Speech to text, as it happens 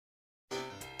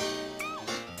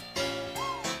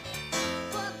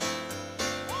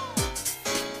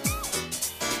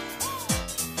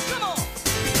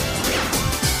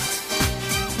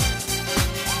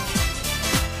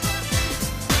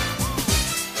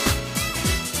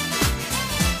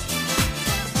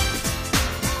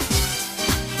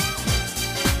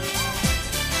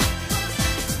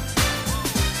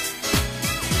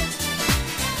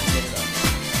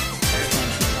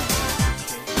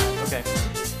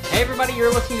Hey everybody,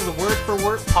 you're listening to the Word for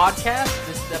Word podcast.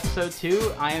 This is episode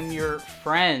 2. I am your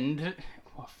friend.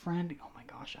 Oh my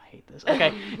gosh, I hate this.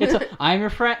 Okay, I am your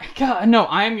friend. God, no,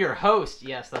 I am your host.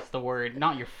 Yes, that's the word.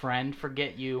 Not your friend.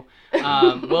 Forget you.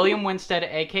 William Winstead,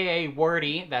 aka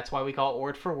Wordy. That's why we call it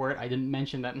Word for Word. I didn't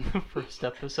mention that in the first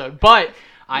episode. But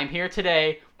I'm here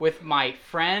today with my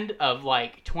friend of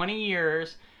like 20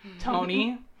 years,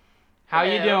 Tony. How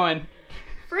you doing?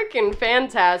 Freaking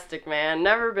fantastic, man.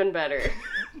 Never been better.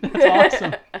 That's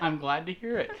awesome. I'm glad to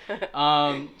hear it.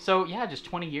 So yeah, just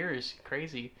 20 years.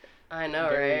 Crazy. I know,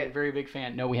 right? Very big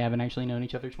fan. No, we haven't actually known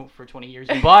each other for 20 years,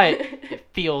 but it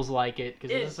feels like it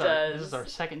because this is our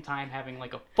second time having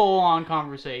like a full-on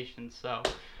conversation. So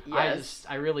yes.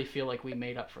 I really feel like we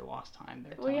made up for lost time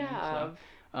there, Tony. We have.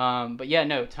 So, but yeah,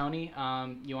 no, Tony.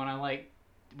 You want to wait?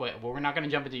 Well, we're not going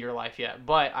to jump into your life yet,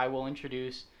 but I will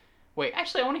introduce. Wait,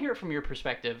 actually, I want to hear it from your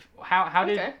perspective.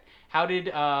 How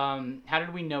did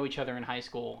we know each other in high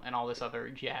school and all this other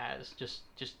jazz? Just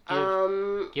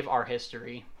give our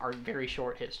history, our very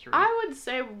short history. I would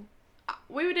say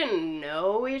we didn't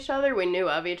know each other. We knew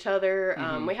of each other.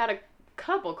 Mm-hmm. We had a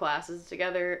couple classes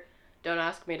together. Don't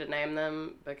ask me to name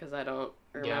them because I don't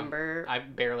remember. Yeah, I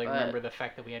barely remember the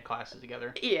fact that we had classes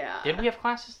together. Yeah. Did we have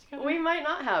classes together? We might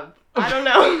not have. I don't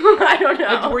know. I don't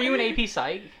know. Were you in AP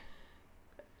Psych?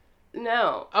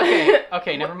 No.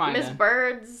 Okay, never mind. Miss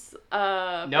Bird's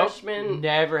nope, freshman.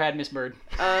 Never had Miss Bird.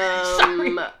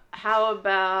 Sorry. How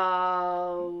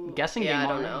about guessing game? I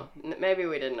don't know. Maybe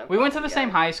we didn't. We went to the same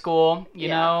high school, you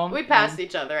know. We passed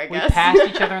each other, I guess. We passed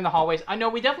each other in the hallways. I know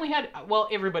we definitely had. Well,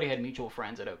 everybody had mutual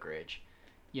friends at Oak Ridge,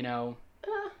 you know.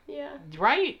 Yeah.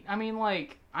 Right? I mean,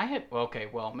 like I had. Okay,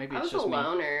 well, maybe it's just me. I was a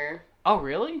loner. Oh,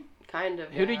 really? Kind of.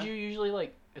 Who did you usually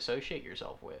like associate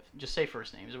yourself with? Just say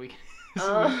first names. We can.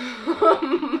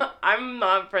 I'm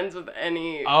not friends with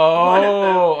any.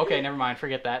 Oh, okay, never mind.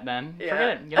 Forget that then. Yeah. Forget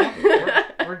it. You know,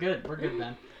 we're good. We're good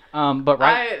then. But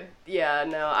right.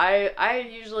 I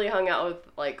usually hung out with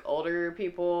like older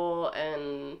people,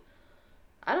 and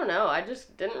I don't know. I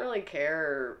just didn't really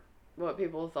care what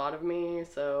people thought of me,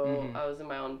 so I was in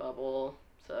my own bubble.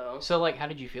 So like, how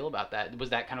did you feel about that? Was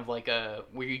that kind of like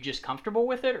were you just comfortable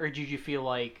with it, or did you feel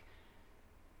like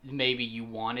maybe you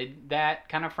wanted that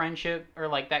kind of friendship or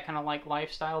like that kind of like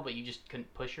lifestyle, but you just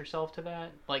couldn't push yourself to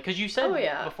that? Like, because you said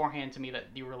beforehand to me that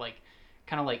you were like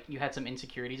kind of like you had some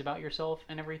insecurities about yourself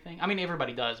and everything. I mean,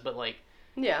 everybody does, but like,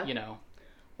 yeah, you know.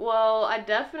 Well, I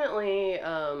definitely,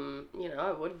 I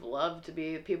would have loved to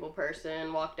be a people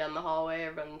person, walk down the hallway,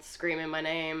 everyone screaming my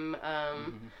name,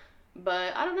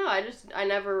 but I don't know, I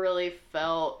never really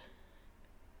felt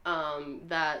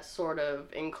that sort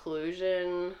of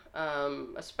inclusion,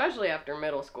 especially after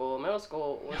middle school. Middle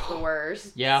school was the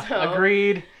worst. Yeah, so,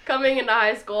 agreed. Coming into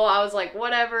high school, I was like,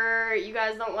 whatever, you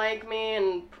guys don't like me,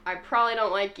 and I probably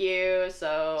don't like you,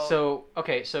 so...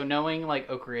 So knowing, like,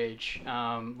 Oak Ridge,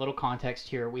 little context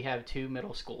here, we have 2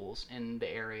 middle schools in the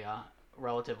area,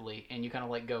 relatively, and you kind of,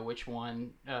 like, go which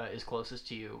one is closest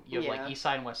to you. You have, like, East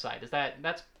Side and West Side.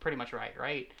 That's pretty much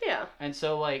right? Yeah. And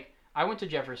so, like... I went to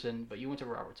Jefferson, but you went to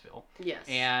Robertsville. Yes.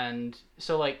 And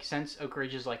so, like, since Oak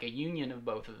Ridge is, like, a union of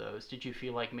both of those, did you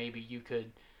feel like maybe you could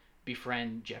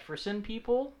befriend Jefferson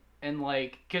people? And,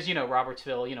 like, because, you know,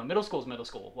 Robertsville, you know, middle school's middle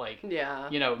school. Like, yeah.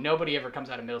 You know, nobody ever comes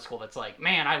out of middle school that's like,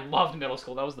 man, I loved middle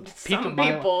school. That was the peak of my...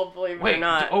 Some people, believe it or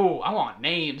not. Oh, I want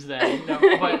names then. No,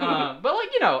 but,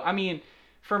 like, you know, I mean...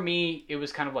 For me, it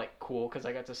was kind of, like, cool because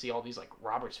I got to see all these, like,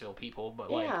 Robertsville people,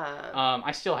 but, like,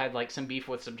 I still had, like, some beef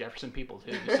with some Jefferson people,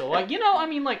 too. So, like, you know, I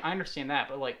mean, like, I understand that,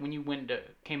 but, like, when you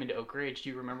came into Oak Ridge, do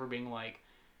you remember being, like,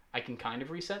 I can kind of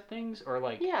reset things? Or,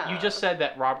 like, you just said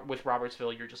that with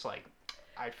Robertsville, you're just, like,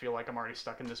 I feel like I'm already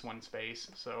stuck in this one space,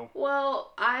 so.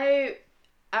 Well,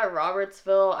 at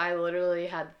Robertsville, I literally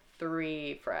had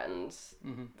 3 friends,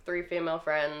 3 female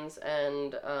friends,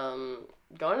 and,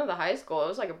 going to the high school, it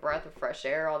was like a breath of fresh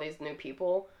air, all these new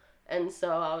people. And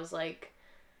so I was like,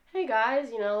 hey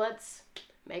guys, you know, let's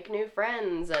make new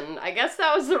friends. And I guess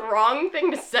that was the wrong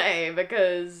thing to say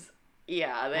because,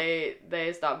 yeah,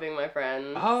 they stopped being my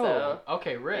friends. Oh, so,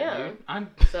 okay, rip, dude.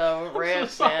 Rip,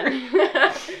 so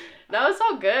man. No, it's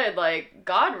all good. Like,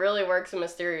 God really works in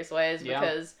mysterious ways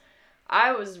because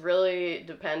I was really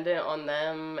dependent on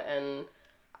them, and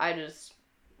I just...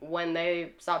 when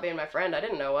they stopped being my friend, I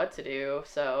didn't know what to do,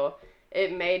 so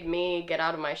it made me get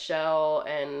out of my shell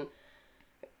and,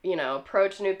 you know,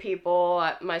 approach new people.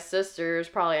 My sister's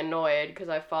probably annoyed because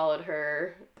I followed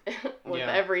her with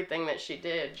everything that she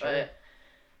did, but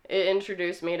it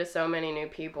introduced me to so many new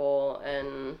people,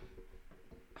 and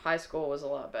high school was a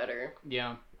lot better.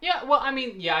 Yeah. Yeah, well, I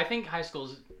mean, I think high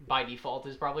school's by default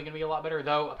is probably going to be a lot better.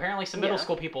 Though apparently some middle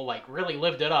school people like really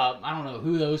lived it up. I don't know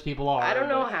who those people are. I don't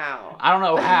know how. I don't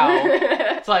know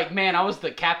how. It's like, man, I was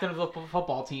the captain of the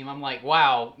football team. I'm like,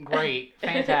 wow, great,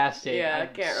 fantastic. Yeah, I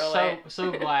can't relate.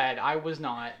 So glad I was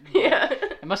not. Yeah.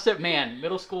 It must have, man,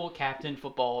 middle school captain,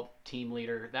 football team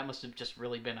leader. That must have just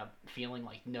really been a feeling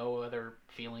like no other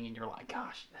feeling in your life.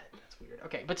 Gosh, that's weird.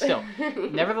 Okay, but still,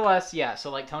 nevertheless, yeah.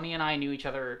 So like Tony and I knew each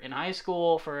other in high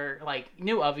school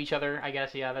knew of each other. I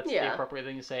guess that's the appropriate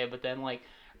thing to say. But then like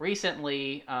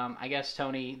recently, I guess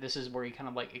Tony, this is where you kind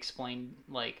of like explained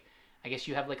like. I guess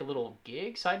you have like a little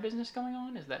gig side business going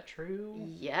on. Is that true?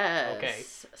 Yes. Okay.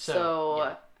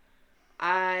 So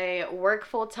I work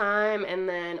full time, and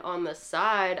then on the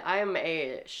side, I am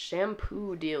a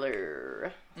shampoo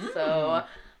dealer. So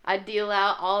I deal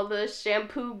out all the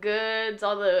shampoo goods,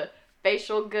 all the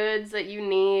facial goods that you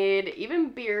need,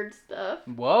 even beard stuff.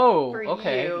 Whoa. For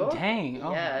okay. you. Dang.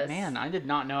 Oh yes. Man, I did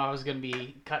not know I was gonna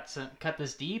be cut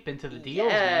this deep into the deals.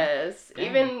 Yes.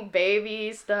 Even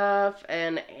baby stuff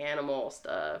and animal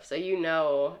stuff. So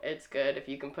it's good if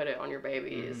you can put it on your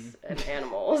babies and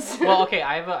animals. Well, okay.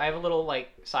 I have a little like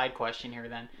side question here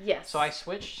then. Yes. So I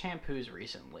switched shampoos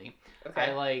recently.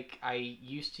 Okay. I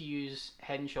used to use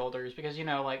Head and Shoulders because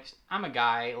like I'm a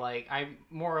guy, like I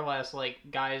more or less like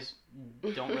guys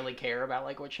don't really care about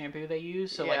like what shampoo they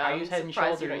use, so like I use Head and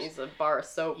Shoulders. You don't use a bar of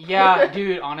soap. Yeah,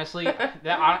 dude, honestly,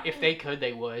 if they could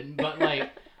they would, but like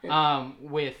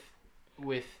with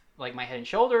like my Head and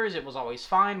Shoulders it was always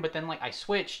fine, but then like I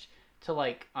switched to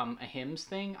like a Hims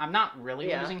thing. I'm not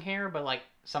really losing hair, but like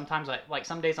sometimes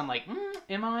some days I'm like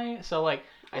am I? So like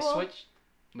I switched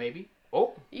maybe.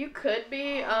 Oh. You could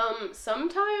be.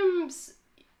 Sometimes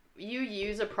you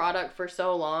use a product for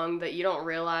so long that you don't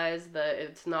realize that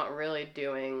it's not really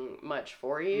doing much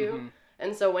for you. Mm-hmm.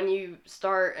 And so when you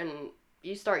start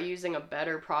using a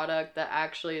better product that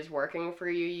actually is working for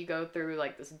you, you go through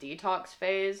like this detox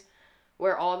phase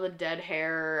where all the dead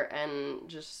hair and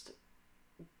just,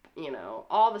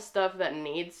 all the stuff that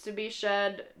needs to be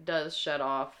shed does shed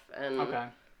off. And okay.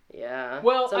 Yeah.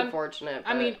 Well, it's unfortunate.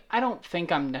 I mean, I don't think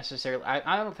I'm necessarily.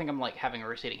 I don't think I'm like having a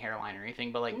receding hairline or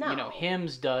anything. But like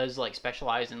Hims does like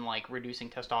specialize in like reducing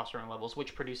testosterone levels,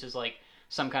 which produces like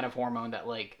some kind of hormone that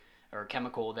like or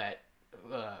chemical that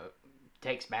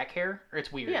takes back hair. Or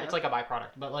it's weird. Yeah. It's like a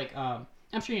byproduct. But like I'm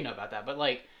sure you know about that. But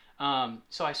like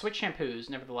so I switched shampoos.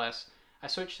 Nevertheless, I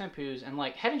switched shampoos and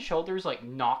like Head and Shoulders like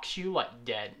knocks you like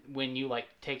dead when you like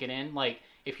take it in like.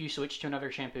 If you switch to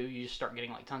another shampoo, you just start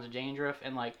getting like tons of dandruff,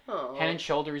 and like Head and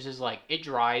Shoulders is like it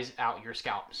dries out your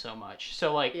scalp so much.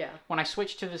 So like when I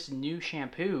switched to this new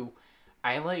shampoo,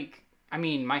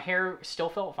 my hair still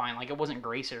felt fine, like it wasn't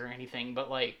greasy or anything,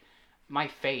 but like my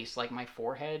face, like my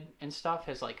forehead and stuff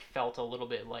has like felt a little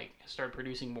bit like started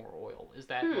producing more oil. Is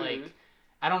that like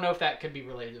I don't know if that could be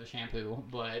related to the shampoo,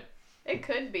 but it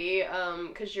could be,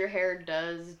 because your hair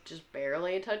does just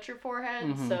barely touch your forehead.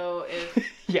 Mm-hmm. So if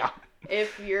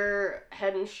if your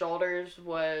Head and Shoulders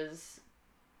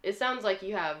it sounds like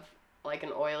you have like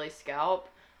an oily scalp.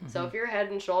 Mm-hmm. So if your Head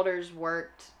and Shoulders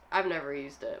worked, I've never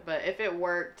used it, but if it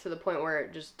worked to the point where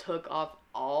it just took off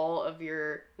all of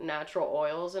your natural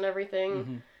oils and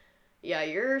everything,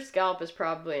 your scalp is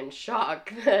probably in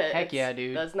shock that heck yeah,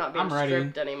 dude. That's not being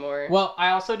stripped anymore. Well, I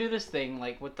also do this thing,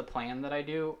 like with the plan that I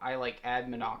do, I like add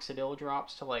minoxidil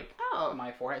drops to like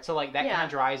my forehead. So like that kind of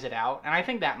dries it out. And I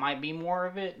think that might be more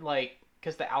of it, like,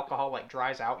 because the alcohol like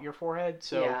dries out your forehead.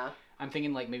 So I'm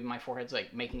thinking like maybe my forehead's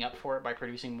like making up for it by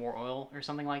producing more oil or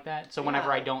something like that. So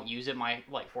whenever I don't use it, my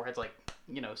like forehead's like,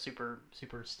 super,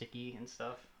 super sticky and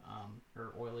stuff,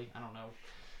 or oily. I don't know.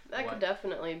 That could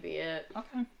definitely be it.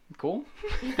 Okay, cool.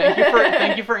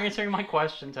 Thank you for answering my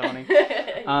question, Tony.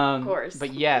 Of course.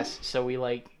 But yes, so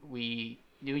we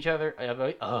knew each other.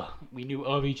 We knew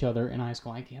of each other in high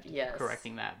school. I have to keep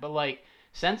correcting that. But like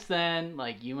since then,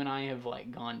 like you and I have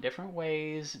like gone different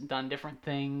ways, done different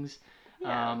things.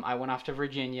 Yeah. I went off to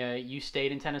Virginia. You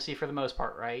stayed in Tennessee for the most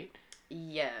part, right?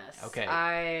 Yes. Okay.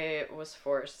 I was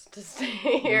forced to stay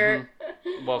here.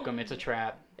 Mm-hmm. Welcome. It's a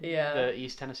trap. Yeah. The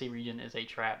East Tennessee region is a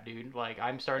trap, dude. Like,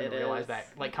 I'm starting to realize that.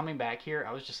 Like, coming back here,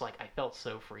 I was just like, I felt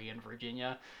so free in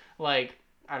Virginia. Like,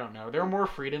 I don't know. There are more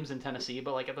freedoms in Tennessee,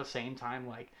 but, like, at the same time,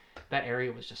 like, that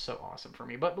area was just so awesome for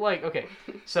me. But, like, okay.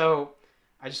 So,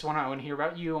 I want to hear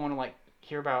about you. I want to, like,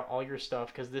 hear about all your stuff,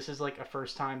 because this is, like, a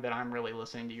first time that I'm really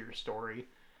listening to your story.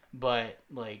 But,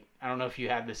 like, I don't know if you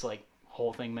have this, like,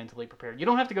 whole thing mentally prepared. You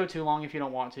don't have to go too long if you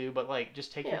don't want to, but, like,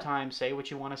 just take your time. Say what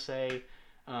you want to say.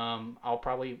 I'll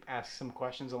probably ask some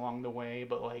questions along the way,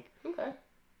 but like, okay,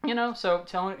 so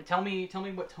tell me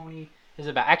what Tony is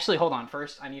about. Actually, hold on.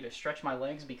 First, I need to stretch my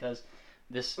legs because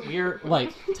we're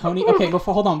like Tony. Okay,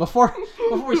 before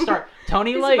we start,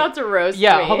 Tony He's like about to roast me.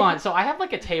 hold on. So I have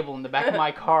like a table in the back of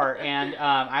my car, and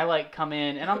I like come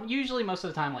in, and I'm usually most of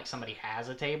the time like somebody has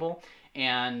a table,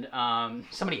 and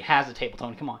somebody has a table.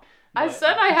 Tony, come on. I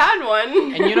said I had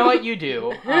one. And you know what you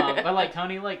do? But like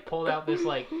Tony like pulled out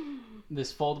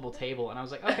this foldable table, and I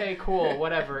was like, okay, cool,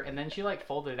 whatever. And then she like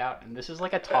folded it out, and this is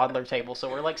like a toddler table, so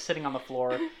we're like sitting on the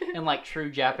floor in like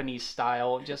true Japanese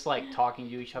style, just like talking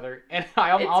to each other. And It's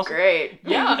also great.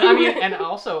 Yeah, I mean, and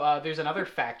also there's another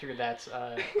factor that's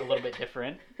a little bit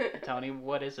different. Tony,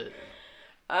 what is it?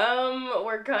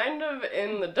 We're kind of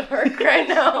in the dark right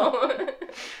now.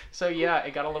 So yeah,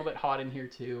 it got a little bit hot in here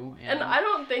too. And I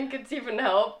don't think it's even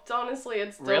helped. Honestly,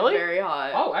 it's still Really? very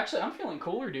hot. Oh, actually, I'm feeling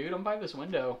cooler, dude. I'm by this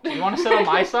window. You want to sit on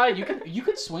my side? You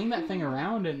could swing that thing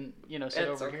around and sit it's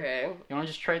over okay. here. You want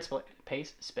to just trade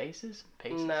spaces?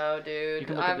 No, dude. You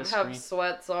can look at I this have screen.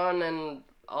 sweats on and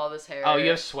all this hair. Oh, you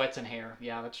have sweats and hair.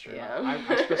 Yeah, that's true. Yeah.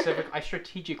 I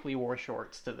strategically wore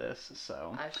shorts to this,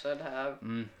 so. I should have.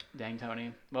 Dang,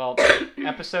 Tony. Well,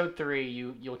 episode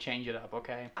 3, you'll change it up,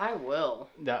 okay? I will.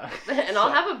 Duh. And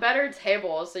I'll have a better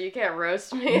table, so you can't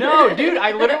roast me. No, dude,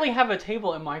 I literally have a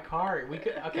table in my car.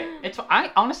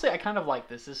 I honestly kind of like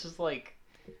this. This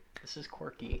is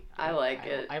quirky. I like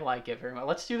it. I like it very much.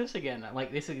 Let's do this again. I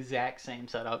like this exact same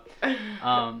setup.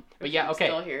 But yeah, okay.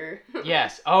 Still here.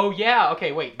 Yes. Oh yeah.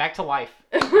 Okay. Wait. Back to life.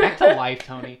 Back to life,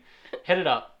 Tony. Hit it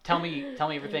up. Tell me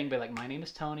everything. Be like, my name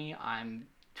is Tony. I'm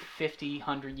 50,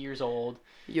 100 years old.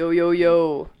 Yo yo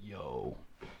yo. Yo.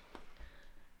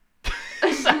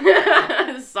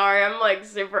 Sorry, I'm like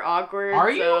super awkward.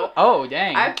 Are you? Oh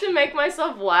dang. I have to make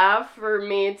myself laugh for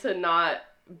me to not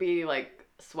be like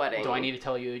sweating. Do I need to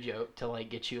tell you a joke to like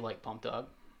get you like pumped up?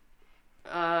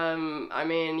 I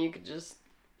mean, you could just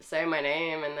say my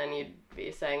name and then you'd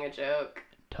be saying a joke.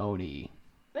 Tony.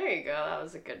 There you go. That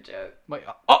was a good joke. Wait.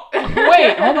 Oh,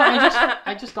 wait. Hold on.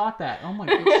 I just got that. Oh my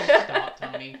goodness. Stop,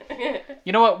 Tony.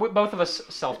 You know what? Both of us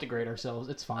self-degrade ourselves.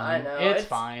 It's fine. I know. It's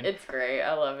fine. It's great.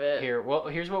 I love it.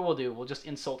 Here's what we'll do. We'll just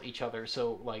insult each other,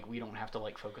 so like we don't have to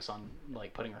like focus on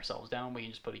like putting ourselves down. We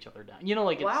can just put each other down.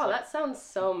 Like wow, it's, that sounds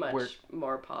so much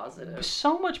more positive.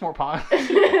 So much more positive.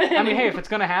 I mean, hey, if it's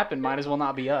gonna happen, might as well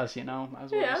not be us. Might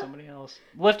as well be somebody else.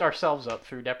 Lift ourselves up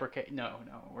through deprecate. No,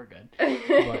 we're good.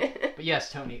 But yes,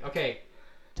 Tony. Okay.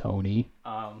 Tony.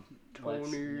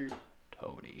 Tony.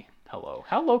 Hello.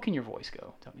 How low can your voice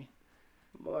go, Tony?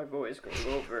 My voice can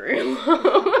go very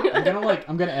low.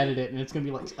 I'm gonna edit it, and it's gonna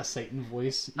be like a Satan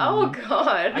voice. Oh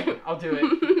God. I'll do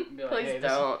it. Be like, Please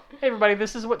don't. Hey everybody,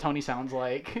 this is what Tony sounds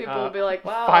like. People will be like,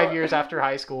 wow. 5 years after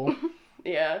high school.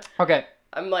 Yeah. Okay.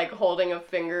 I'm like holding a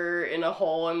finger in a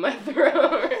hole in my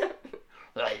throat.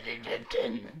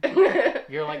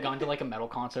 You're like gone to like a metal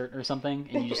concert or something,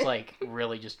 and you just like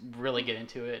really get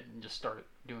into it and just start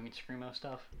doing screamo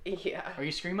stuff. Yeah. Are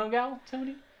you screamo gal,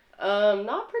 Tony?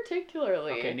 Not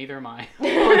particularly. Okay, neither am I.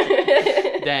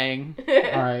 Dang.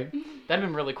 All right. That'd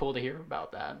been really cool to hear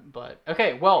about that. But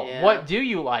okay, well, What do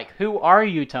you like? Who are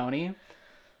you, Tony?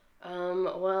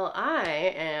 Well,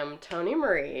 I am Tony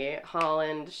Marie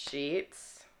Holland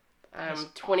Sheets. I'm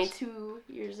 22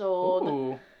 years old.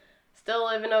 Ooh. Still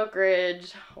live in Oak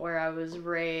Ridge, where I was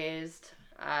raised.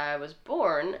 I was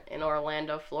born in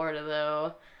Orlando, Florida,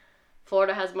 though.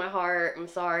 Florida has my heart. I'm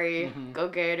sorry. Mm-hmm. Go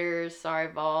Gators. Sorry,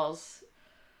 Vols.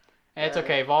 It's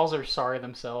okay. Vols are sorry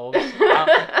themselves.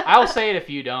 I'll say it if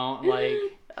you don't. Like.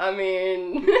 I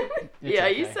mean, yeah,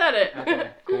 okay. You said it. Okay,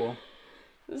 cool.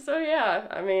 So yeah,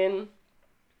 I mean,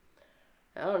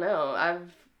 I don't know.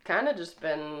 I've kind of just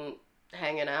been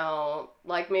hanging out.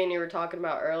 Like me and you were talking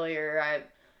about earlier, I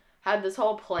had this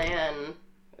whole plan.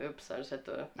 Oops, I just hit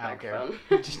the microphone.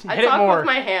 I talk with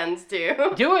my hands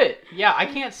too. Do it. Yeah, I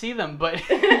can't see them, but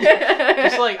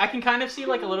just like I can kind of see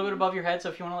like a little bit above your head. So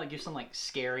if you want to like give some like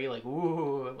scary, like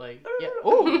ooh, like yeah,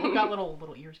 ooh, we got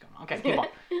little ears going on. Okay, keep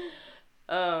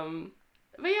on.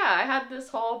 But yeah, I had this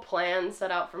whole plan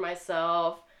set out for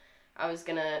myself. I was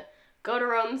gonna go to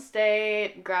Rome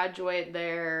State, graduate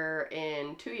there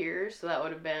in 2 years, so that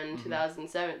would have been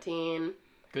 2017.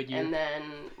 Good year. And then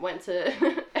went to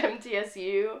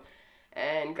MTSU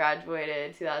and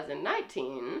graduated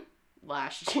 2019,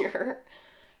 last year.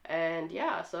 And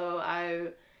yeah, so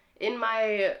in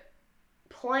my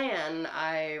plan,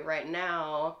 I right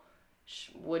now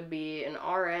would be an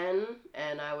RN,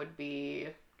 and I would be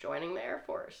joining the Air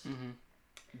Force. Mm-hmm.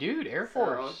 Dude, Air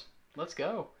Force. Let's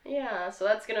go. Yeah, so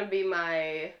that's going to be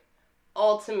my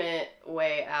ultimate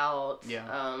way out.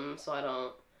 Yeah. So I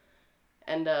don't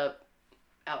end up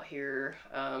out here.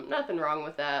 Nothing wrong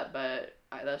with that, but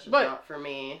that's just not for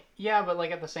me. Yeah, but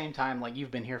like at the same time, like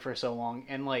you've been here for so long,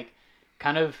 and like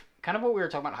kind of what we were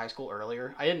talking about in high school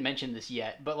earlier. I didn't mention this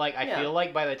yet, but like I feel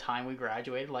like by the time we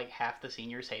graduated, like half the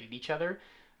seniors hated each other.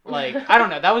 Like I don't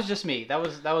know, that was just me. That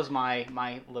was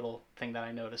my little thing that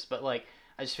I noticed. But like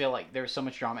I just feel like there was so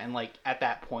much drama, and like at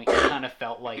that point, you kind of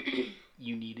felt like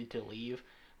you needed to leave.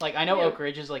 Like I know Oak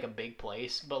Ridge is like a big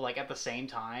place, but like at the same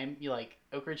time, you like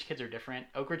Oak Ridge kids are different.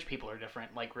 Oak Ridge people are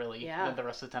different, like really than the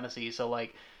rest of Tennessee. So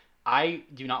like I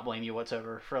do not blame you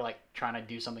whatsoever for like trying to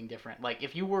do something different. Like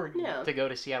if you were to go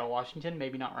to Seattle, Washington,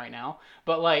 maybe not right now,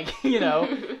 but like, you know,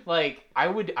 like I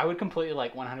would completely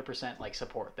like 100% like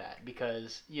support that,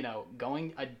 because, you know,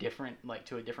 going a different like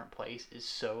to a different place is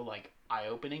so like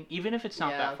eye-opening, even if it's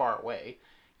not that far away,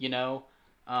 you know.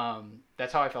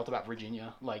 That's how I felt about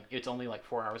Virginia. Like it's only like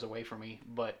 4 hours away from me,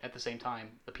 but at the same time,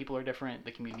 the people are different,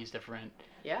 the community's different.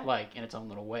 Yeah. Like in its own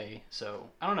little way. So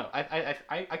I don't know.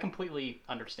 I completely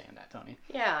understand that, Tony.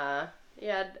 Yeah.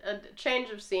 Yeah. A change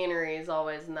of scenery is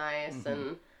always nice,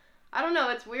 and I don't know.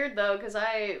 It's weird though, because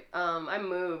I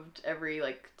moved every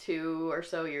like 2 or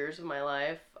so years of my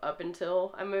life up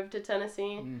until I moved to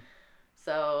Tennessee.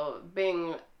 So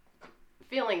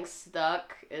feeling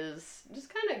stuck is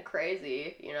just kind of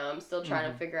crazy. You know, I'm still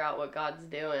trying to figure out what God's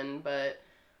doing, but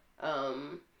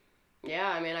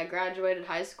yeah, I mean, I graduated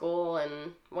high school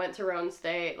and went to Roane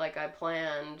State like I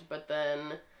planned, but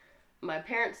then my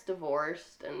parents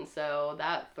divorced, and so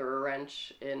that threw a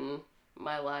wrench in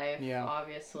my life,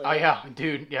 obviously. Oh, yeah,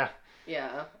 dude, yeah.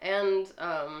 Yeah, and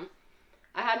I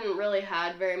hadn't really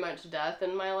had very much death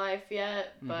in my life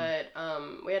yet, but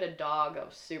we had a dog that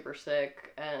was super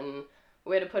sick, and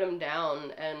we had to put him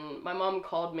down, and my mom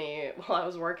called me while I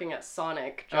was working at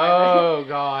Sonic driving. Oh,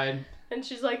 God. And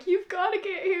she's like, you've got to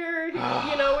get here. You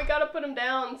know, we got to put him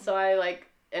down. So I, like,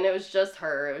 and it was just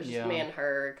her. It was just me and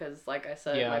her, because, like I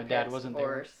said, my dad wasn't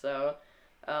divorced. There.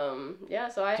 So, yeah,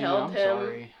 so I held him.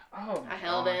 Sorry. Oh, I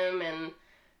held him, and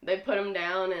they put him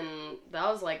down, and that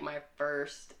was, like, my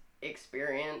first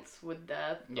experience with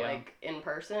death, like, in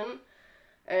person.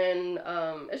 And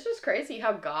it's just crazy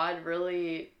how God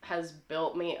really has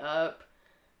built me up.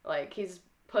 Like, he's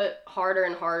put harder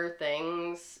and harder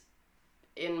things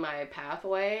in my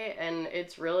pathway, and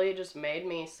it's really just made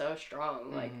me so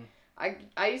strong. Like,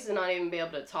 I used to not even be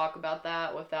able to talk about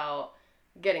that without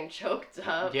getting choked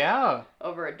up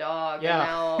over a dog.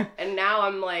 And now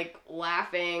I'm, like,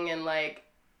 laughing, and, like,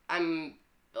 I'm,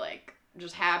 like,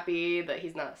 just happy that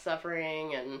he's not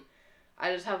suffering, and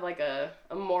I just have like a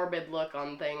morbid look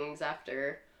on things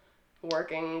after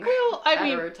working at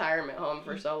a retirement home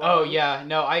for so long. Oh yeah,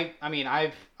 no, I mean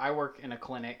I work in a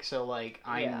clinic, so like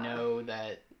I know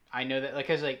that like,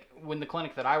 cause like when the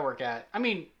clinic that I work at, I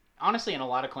mean honestly in a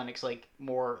lot of clinics like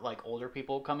more like older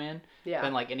people come in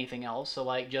than like anything else. So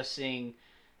like just seeing,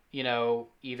 you know,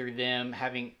 either them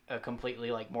having a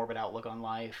completely like morbid outlook on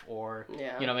life, or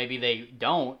you know, maybe they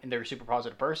don't and they're a super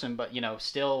positive person, but you know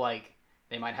still like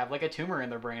they might have like a tumor in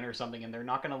their brain or something, and they're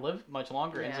not going to live much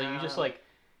longer. And so you just like,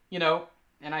 you know,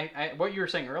 and I what you were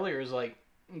saying earlier is like,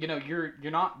 you know, you're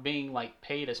not being like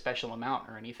paid a special amount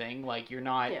or anything. Like you're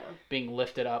not being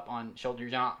lifted up on shoulders.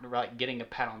 You're not like getting a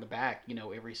pat on the back, you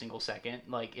know, every single second.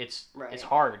 Like it's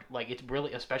hard. Like it's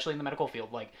really, especially in the medical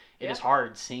field, like it is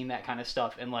hard seeing that kind of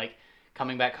stuff, and like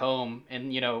coming back home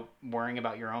and, you know, worrying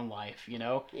about your own life, you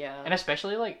know? Yeah. And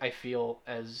especially, like, I feel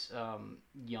as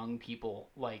young people,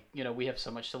 like, you know, we have so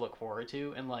much to look forward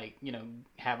to and, like, you know,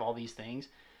 have all these things,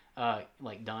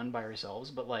 like, done by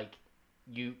ourselves. But, like,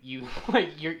 you like,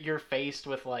 you're faced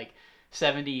with, like,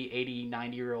 70, 80,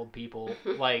 90-year-old people,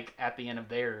 like, at the end of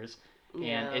theirs.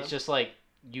 And it's just, like,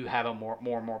 you have a more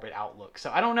morbid outlook. So,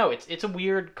 I don't know. It's a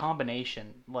weird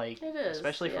combination. Like, it is,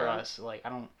 especially for us. Like,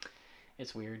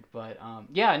 it's weird, but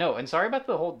yeah, no, and sorry about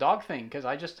the whole dog thing, because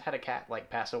I just had a cat like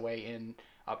pass away in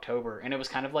October, and it was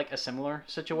kind of like a similar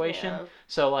situation.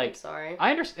 So like, I'm sorry.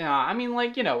 I understand. I mean,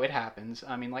 like, you know, it happens.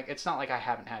 I mean, like, it's not like I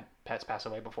haven't had pets pass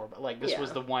away before, but like this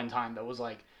was the one time that was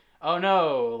like, oh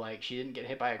no, like she didn't get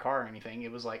hit by a car or anything.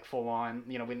 It was like full on.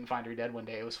 You know, we didn't find her dead one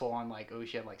day. It was full on like, oh,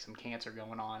 she had like some cancer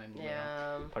going on, and you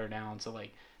know, put her down. So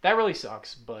like. That really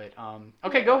sucks, but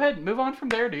okay, go ahead, move on from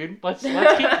there, dude. Let's keep keep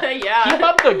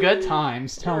up the good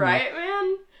times. Tell me. Right,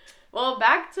 man. Well,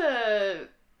 back to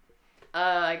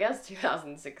I guess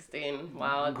 2016.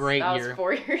 Wow, great that year. Was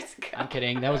 4 years ago. I'm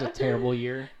kidding. That was a terrible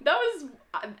year. That was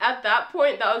at that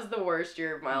point. That was the worst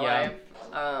year of my life.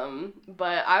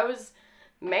 But I was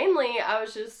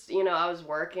just, you know, I was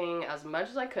working as much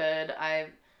as I could.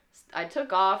 I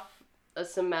took off a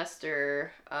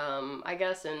semester. I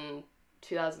guess in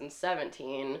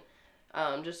 2017,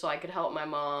 just so I could help my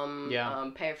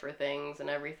mom pay for things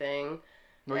and everything.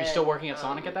 Were you still working at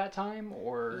Sonic at that time,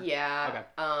 or? Yeah.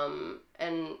 Okay.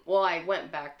 and well, I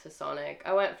went back to Sonic.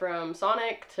 I went from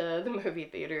Sonic to the movie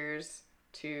theaters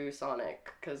to Sonic,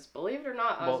 because believe it or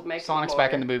not, I was making Sonic's more.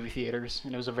 back in the movie theaters,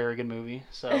 and it was a very good movie,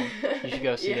 so you should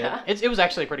go see Yeah. it. It was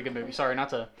actually a pretty good movie. Sorry, not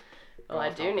to... Well, I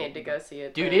do need to go see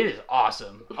it. Dude, then. it is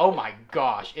awesome. Oh my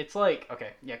gosh. It's like...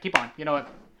 Okay, yeah, keep on. You know what?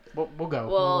 We'll go.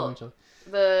 Well,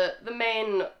 the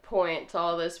main point to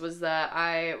all this was that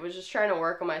I was just trying to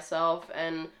work on myself,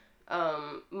 and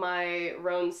my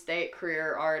Roan State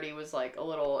career already was like a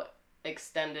little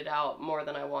extended out more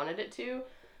than I wanted it to.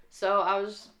 So I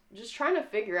was just trying to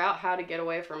figure out how to get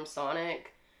away from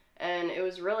Sonic, and it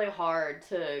was really hard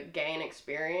to gain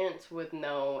experience with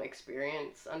no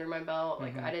experience under my belt.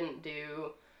 Like, I didn't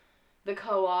do the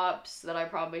co-ops that I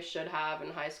probably should have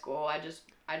in high school. I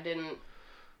didn't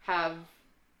have...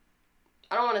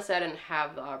 I don't want to say I didn't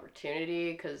have the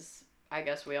opportunity, because I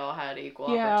guess we all had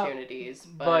equal opportunities.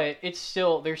 But it's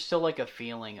still... There's still, like, a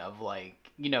feeling of, like,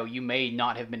 you know, you may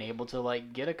not have been able to,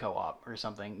 like, get a co-op or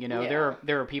something. You know,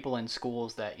 there are people in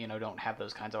schools that, you know, don't have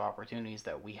those kinds of opportunities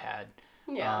that we had.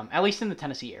 Yeah. At least in the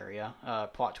Tennessee area.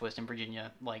 Plot twist, in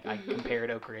Virginia, like, I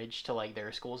compared Oak Ridge to, like,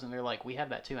 their schools, and they're like, we have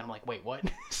that too. And I'm like, wait, what?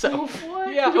 So,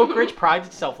 what? Yeah, Oak Ridge prides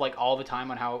itself, like, all the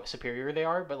time on how superior they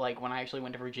are. But, like, when I actually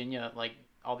went to Virginia, like,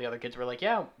 all the other kids were like,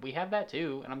 yeah, we have that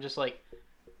too. And I'm just like,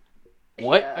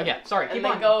 what? Yeah. Oh, yeah, sorry, keep and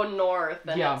on. they go north,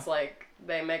 and it's like,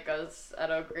 they make us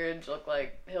at Oak Ridge look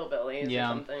like hillbillies or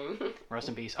something. Rest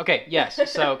in peace. Okay, yes.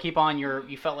 So keep on.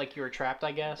 You felt like you were trapped,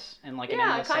 I guess, in like an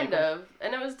endless cycle. Yeah, kind of.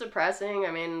 And it was depressing.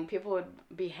 I mean, people would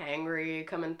be hangry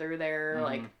coming through there,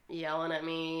 like yelling at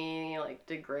me, like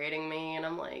degrading me, and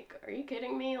I'm like, are you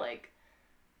kidding me? Like,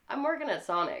 I'm working at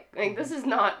Sonic. Like, this is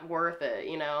not worth it,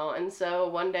 you know? And so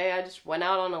one day I just went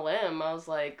out on a limb. I was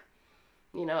like,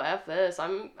 you know, F this.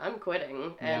 I'm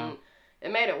quitting. And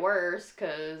it made it worse,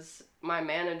 because my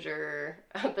manager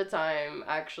at the time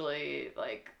actually,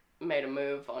 like, made a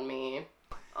move on me.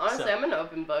 Honestly, I'm an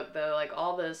open book, though. Like,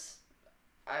 all this,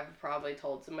 I've probably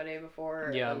told somebody before,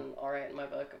 and I'll write in my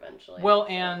book eventually. Well,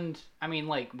 and, I mean,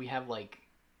 like, we have, like,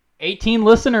 18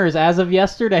 listeners as of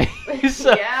yesterday.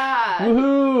 So, yeah.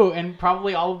 Woohoo! And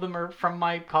probably all of them are from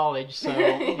my college, so,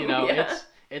 you know,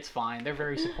 it's fine. They're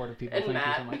very supportive people. And Thank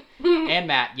Matt. you so much. And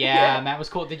Matt. Yeah, Matt was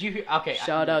cool. Did you hear? Okay.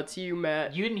 Shout out to you,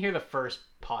 Matt. You didn't hear the first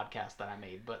podcast that I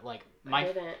made, but, like, I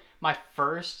didn't. my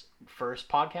first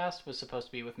podcast was supposed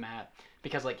to be with Matt,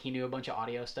 because, like, he knew a bunch of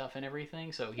audio stuff and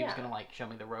everything, so he was going to, like, show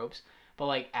me the ropes. But,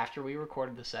 like, after we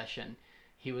recorded the session,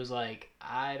 he was like,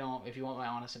 if you want my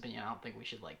honest opinion, I don't think we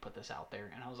should, like, put this out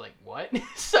there. And I was like, what?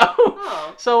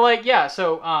 So, like, yeah,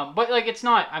 so, but, like, it's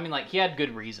not, I mean, like, he had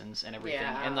good reasons and everything.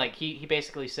 Yeah. And, like, he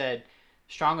basically said,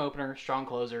 strong opener, strong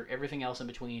closer, everything else in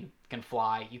between can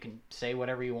fly. You can say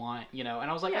whatever you want, you know. And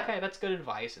I was like, okay, that's good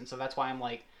advice. And so that's why I'm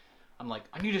like,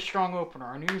 I need a strong opener,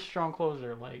 I need a strong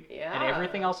closer, like, and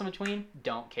everything else in between,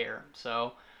 don't care.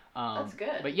 So, that's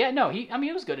good. But yeah, no,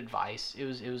 it was good advice. It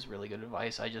was really good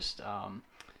advice. I just, I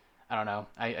don't know.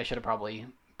 I should have probably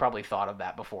thought of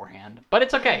that beforehand. But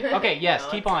it's okay. Okay, yes,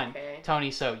 keep on. Okay.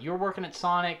 Tony, so you were working at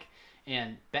Sonic,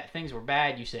 and that things were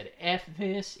bad. You said F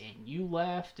this, and you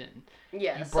left, and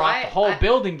you brought the whole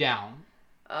building down.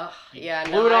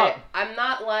 Blew it up. I'm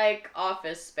not like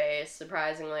Office Space,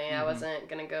 surprisingly. I wasn't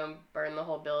going to go and burn the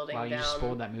whole building down. Wow, you just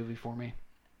spoiled that movie for me.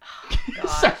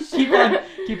 Gosh.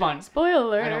 keep on.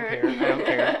 Spoiler. I don't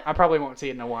care. I probably won't see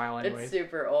it in a while anyway. It's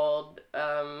super old.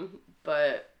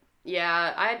 But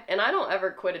yeah, I don't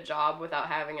ever quit a job without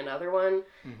having another one.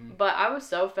 But I was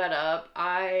so fed up,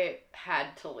 I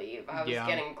had to leave. I was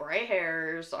getting gray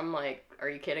hairs. I'm like, are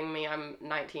you kidding me? I'm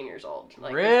 19 years old.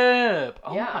 Like, RIP!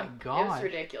 Oh my god. It was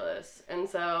ridiculous. And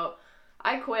so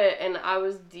I quit, and I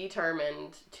was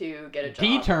determined to get a job.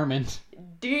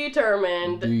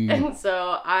 Determined. And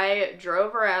so I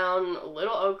drove around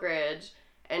Little Oak Ridge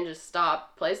and just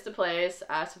stopped place to place,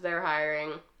 asked if they were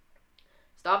hiring.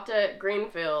 Stopped at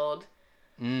Greenfield.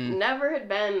 Never had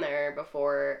been there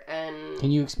before, and... Can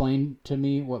you explain to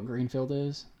me what Greenfield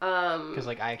is? Because,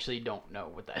 like, I actually don't know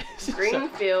what that is.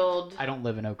 Greenfield... I don't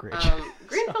live in Oak Ridge.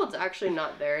 Greenfield's actually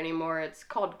not there anymore. It's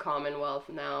called Commonwealth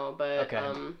now, but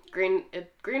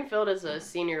Greenfield is a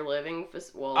senior living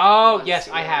facility. Oh, yes,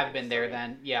 I have been there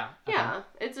then. Yeah. Okay. Yeah,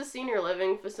 it's a senior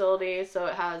living facility, so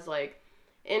it has, like,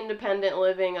 independent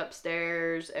living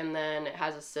upstairs, and then it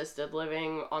has assisted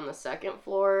living on the second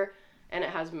floor, and it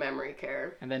has memory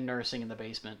care. And then nursing in the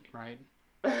basement, right?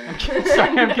 I'm kidding.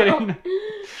 Sorry, I'm kidding.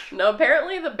 No,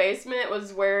 apparently the basement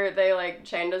was where they like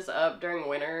chained us up during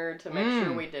winter to make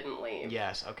sure we didn't leave.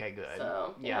 Yes. Okay. Good.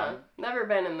 So yeah, never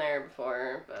been in there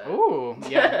before. But... Ooh.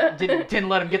 Yeah. didn't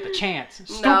let him get the chance.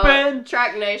 Stupid. No,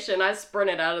 Track Nation. I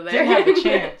sprinted out of there. Didn't have the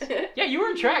chance. Yeah, you were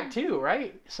in track too,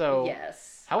 right? So.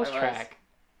 Yes. How was track?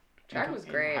 Track was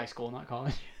great. In high school, not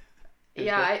college.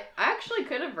 Yeah, I actually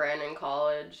could have ran in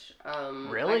college.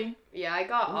 Really? I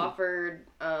got offered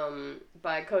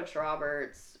by Coach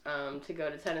Roberts to go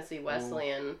to Tennessee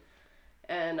Wesleyan,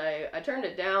 and I turned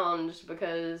it down just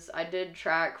because I did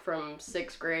track from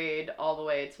 6th grade all the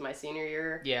way to my senior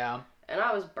year. Yeah. And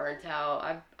I was burnt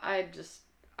out.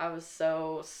 I was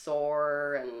so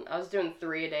sore, and I was doing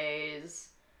 3 days.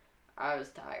 I was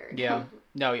tired. Yeah.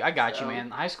 No, I got you,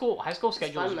 man. High school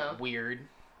schedule is weird.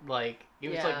 Like, it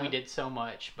was like we did so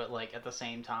much, but like at the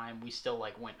same time we still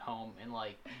like went home and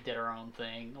like did our own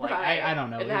thing. Like I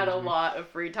don't know. It had a lot of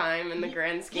free time in the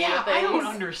grand scheme of things. I don't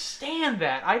understand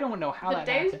that. I don't know how the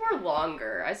days were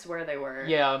longer. I swear they were.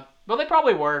 Yeah. Well, they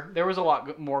probably were. There was a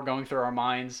lot more going through our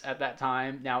minds at that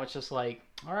time. Now it's just like,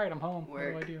 all right, I'm home.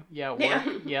 Work. What do I do? Yeah,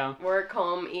 work. Yeah. Work,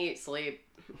 home, eat, sleep,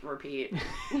 repeat.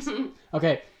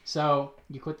 Okay, so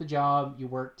you quit the job. You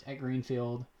worked at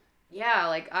Greenfield. Yeah,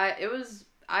 like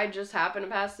I just happened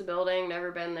to pass the building, never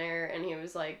been there, and he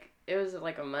was like, it was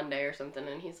like a Monday or something,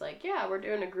 and he's like, yeah, we're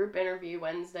doing a group interview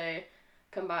Wednesday,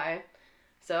 come by.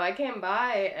 So I came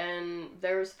by, and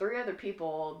there was 3 other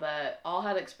people that all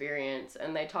had experience,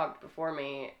 and they talked before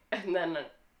me, and then,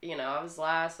 I was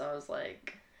last, I was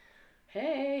like,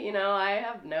 hey, I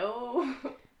have no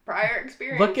prior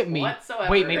experience Look at me.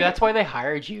 whatsoever. Wait, maybe that's why they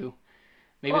hired you.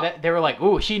 Maybe they were like,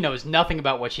 ooh, she knows nothing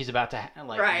about what she's about to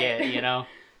get,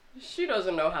 She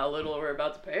doesn't know how little we're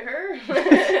about to pay her.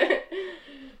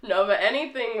 No, but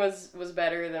anything was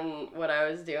better than what I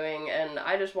was doing, and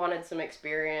I just wanted some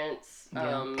experience.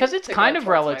 Because it's kind of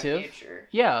relative.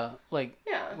 Yeah,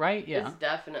 right? Yeah. It's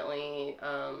definitely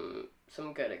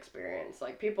some good experience.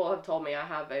 Like, people have told me I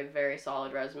have a very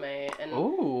solid resume, and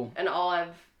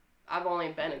I've only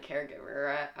been a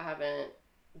caregiver. I haven't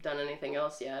done anything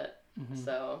else yet. Mm-hmm.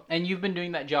 So. And you've been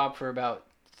doing that job for about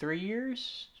 3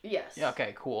 years? Yes. Yeah,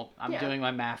 okay, cool. I'm doing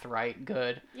my math right.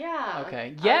 Good. Yeah.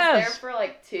 Okay. Yes. I was there for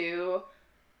like 2.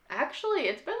 Actually,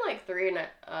 it's been like 3 and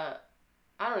I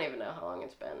don't even know how long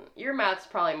it's been. Your math's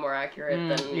probably more accurate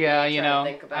than me trying to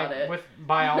think about it. With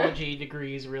biology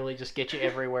degrees really just get you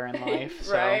everywhere in life.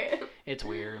 So right. It's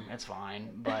weird. It's fine.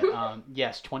 But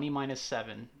yes, 20 minus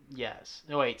 7. Yes.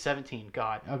 Oh wait, 17.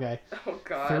 God. Okay. Oh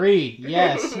God. 3.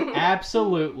 Yes.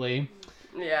 Absolutely.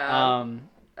 Yeah.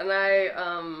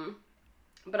 And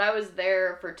but I was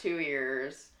there for 2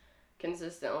 years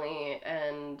consistently,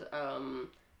 and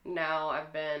now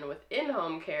I've been with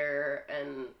in-home care,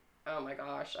 and oh my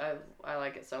gosh, I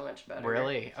like it so much better.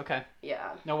 Really? Okay.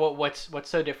 Yeah. Now, what's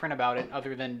so different about it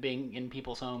other than being in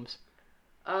people's homes?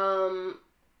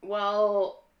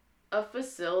 Well, a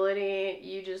facility,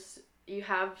 you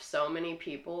have so many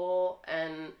people,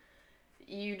 and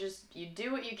you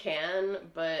do what you can,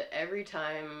 but every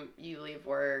time you leave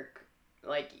work,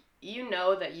 like,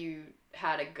 that you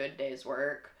had a good day's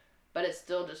work, but it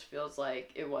still just feels like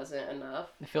it wasn't enough.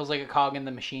 It feels like a cog in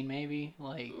the machine, maybe?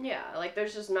 Like, yeah, like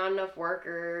there's just not enough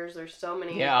workers, there's so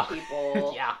many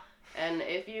people. Yeah. And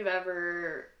if you've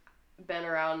ever been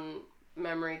around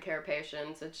memory care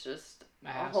patients, it's just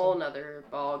a whole nother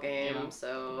ball game. Yeah.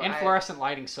 So and fluorescent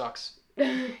lighting sucks.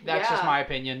 That's just my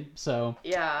opinion. So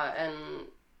yeah,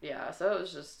 so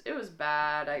it was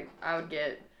bad. I would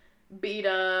get beat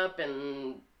up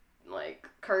and like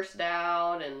cursed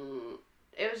out, and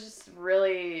it was just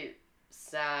really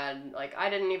sad. Like, I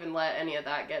didn't even let any of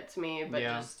that get to me, but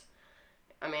I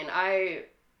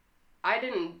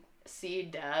didn't see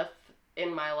death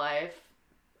in my life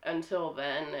until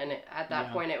then, and at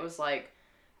that point it was like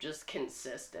just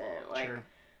consistent, like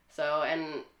so,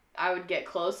 and I would get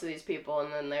close to these people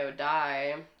and then they would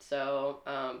die. So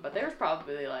but there was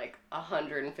probably like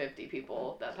 150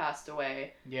 people that passed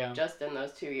away just in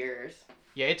those 2 years.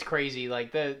 Yeah, it's crazy.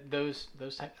 Like those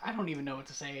type, I don't even know what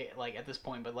to say like at this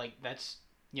point, but like that's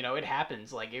it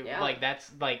happens. Like like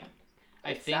that's like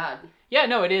I think sad. Yeah,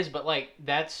 no, it is, but like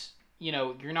that's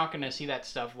you're not going to see that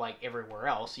stuff like everywhere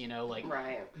else, like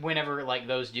whenever like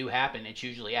those do happen, it's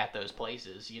usually at those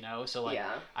places, so like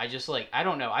I just like I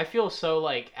don't know, I feel so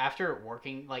like after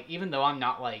working, like even though I'm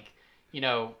not like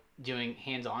doing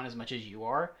hands-on as much as you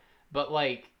are, but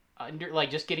like under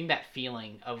like just getting that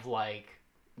feeling of like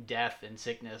death and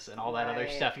sickness and all that other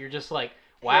stuff, you're just like,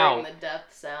 wow. Hearing the death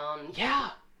sound. Yeah.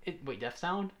 Wait, death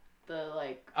sound? the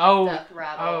like oh, death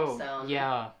rattle oh, sound.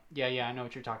 Yeah, I know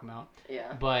what you're talking about.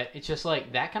 Yeah. But it's just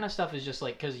like that kind of stuff is just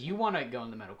like because you want to go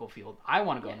in the medical field. I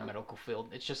want to go in the medical field.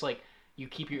 It's just like you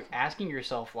keep asking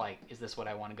yourself like, is this what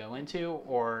I want to go into?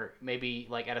 Or maybe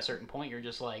like at a certain point you're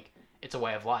just like, it's a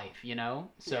way of life, you know?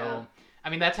 So I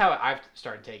mean that's how I've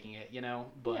started taking it, you know?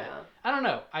 But I don't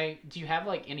know. Do you have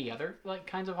like any other like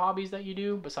kinds of hobbies that you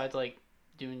do besides like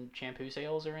doing shampoo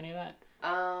sales or any of that?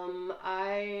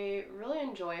 I really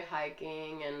enjoy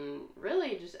hiking and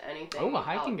really just anything. Oh, a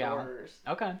hiking outdoors.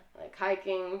 gal. Okay. Like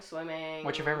hiking, swimming.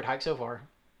 What's your favorite hike so far?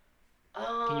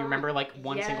 Can you remember like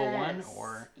one single one,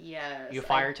 or yes, you a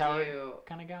fire tower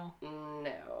kind of gal?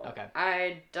 No. Okay.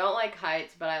 I don't like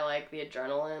heights, but I like the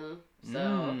adrenaline.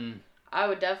 So I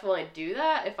would definitely do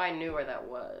that if I knew where that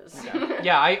was. Okay.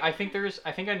 Yeah, I think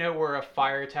I know where a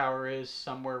fire tower is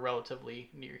somewhere relatively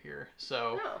near here.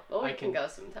 So well, we can go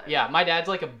sometime. Yeah, my dad's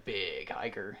like a big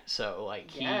hiker, so like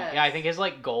I think his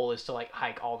like goal is to like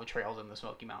hike all the trails in the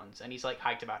Smoky Mountains, and he's like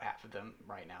hiked about half of them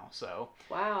right now. So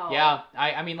wow. Yeah,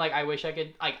 I mean like I wish I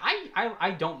could like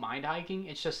I don't mind hiking.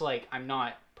 It's just like I'm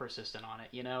not persistent on it,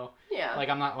 you know? Yeah. Like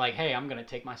I'm not like, hey, I'm gonna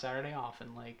take my Saturday off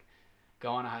and like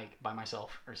go on a hike by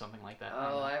myself or something like that.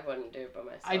 Oh, I wouldn't do it by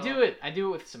myself. I do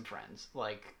it with some friends.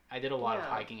 Like I did a lot of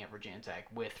hiking at Virginia Tech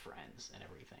with friends and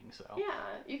everything. So yeah,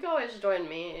 you can always join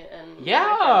me and my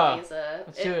friend Lisa.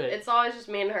 Let's do it. It's always just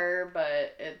me and her,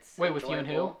 but it's Wait, with you and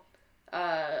who?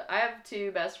 I have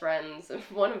two best friends.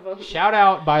 One of them. Shout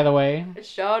out, by the way.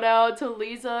 Shout out to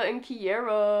Lisa and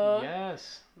Kiera.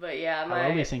 Yes. But yeah,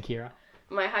 hello, Lisa and Kiera.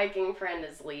 My hiking friend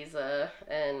is Lisa,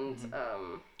 and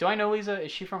Do I know Lisa?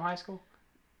 Is she from high school?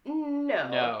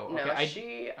 No.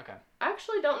 Okay. I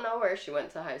actually don't know where she went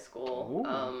to high school.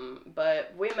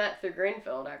 But we met through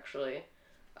Greenfield actually.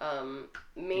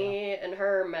 Me and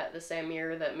her met the same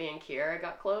year that me and Kiera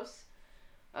got close.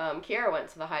 Kiera went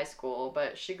to the high school,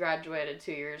 but she graduated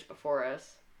 2 years before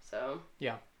us. So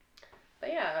yeah. But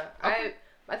yeah, okay.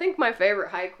 I think my favorite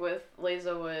hike with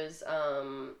Lisa was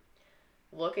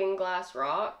Looking Glass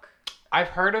Rock. I've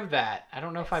heard of that. I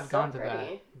don't know if I've gone to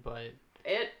that, but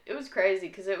it was crazy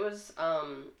because it was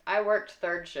I worked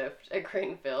third shift at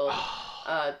Greenfield,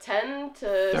 10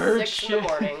 to 6 in the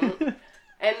morning,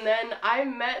 and then I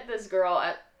met this girl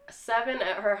at 7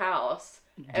 at her house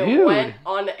and went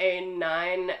on a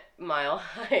 9-mile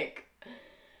hike.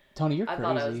 Tony, you're crazy. I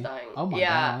thought I was dying. Oh my god.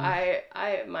 Yeah,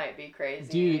 I might be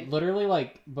crazy. Dude, literally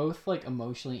like both like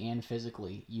emotionally and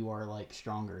physically, you are like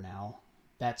stronger now.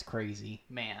 That's crazy,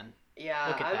 man. Yeah,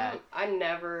 look at that. I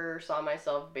never saw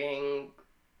myself being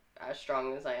as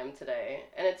strong as I am today,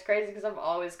 and it's crazy because I've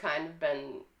always kind of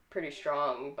been pretty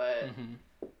strong, but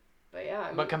yeah. I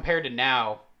mean, but compared to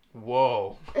now,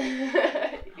 whoa.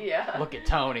 Yeah. Look at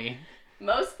Tony.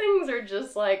 Most things are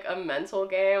just like a mental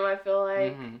game. I feel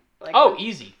like. Like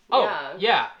easy. Oh,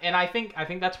 yeah. And I think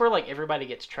that's where like everybody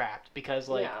gets trapped because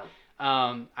like,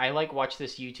 I like watched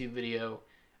this YouTube video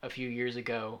a few years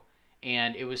ago.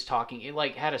 And it was it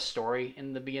like had a story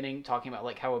in the beginning talking about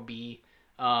like how a bee,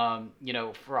 you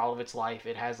know, for all of its life,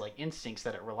 it has like instincts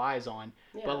that it relies on.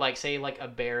 Yeah. But like say like a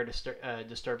bear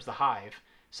disturbs the hive.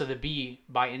 So the bee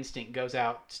by instinct goes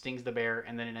out, stings the bear,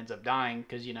 and then it ends up dying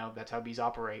because, you know, that's how bees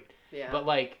operate. Yeah. But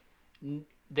like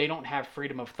they don't have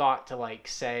freedom of thought to like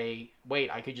say, wait,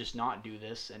 I could just not do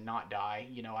this and not die.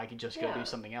 You know, I could just go do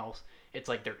something else. It's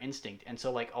like their instinct. And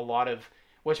so like a lot of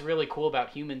what's really cool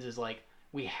about humans is like,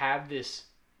 we have this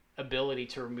ability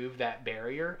to remove that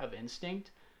barrier of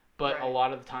instinct, but a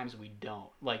lot of the times we don't.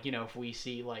 Like, you know, if we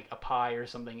see like a pie or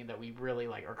something that we really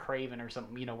like are craving or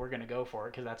something, you know, we're going to go for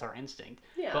it because that's our instinct.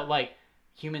 Yeah. But like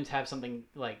humans have something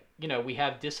like, you know, we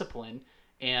have discipline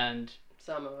and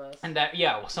some of us. And that,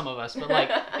 yeah, well, some of us, but like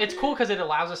it's cool because it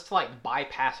allows us to like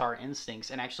bypass our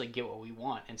instincts and actually get what we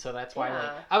want. And so that's why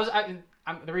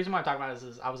like the reason why I'm talking about this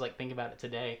is I was like thinking about it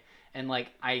today. And, like,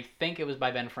 I think it was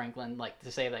by Ben Franklin, like,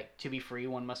 to say, like, to be free,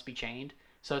 one must be chained.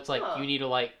 So it's, like, you need to,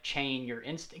 like, chain your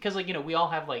instinct. Because, like, you know, we all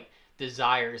have, like,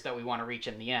 desires that we want to reach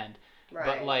in the end. Right.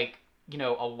 But, like, you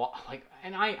know, a lot, like,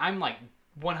 and I'm, like,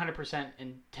 100%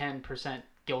 and 10%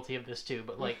 guilty of this, too.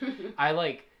 But, like, I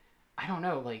don't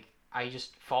know, like, I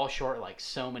just fall short, like,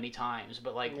 so many times.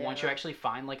 But, like, once you actually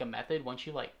find, like, a method, once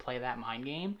you, like, play that mind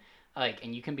game, like,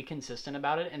 and you can be consistent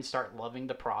about it and start loving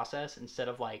the process instead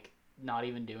of, like, not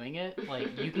even doing it,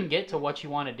 like you can get to what you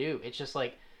want to do. It's just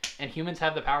like, and humans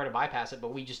have the power to bypass it,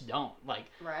 but we just don't. Like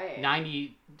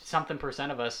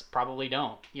 90-something% of us probably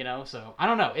don't, you know. So I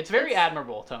don't know, it's very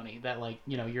admirable, Tony, that like,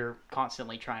 you know, you're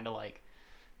constantly trying to like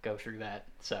go through that.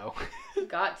 So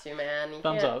got to, man. You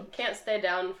thumbs up. Can't stay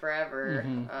down forever.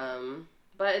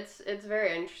 But it's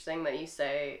very interesting that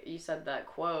you said that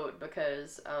quote,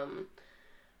 because I'm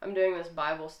doing this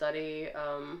Bible study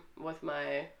with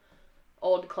my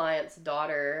old client's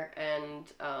daughter,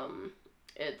 and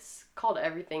it's called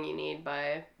Everything You Need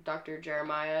by Dr.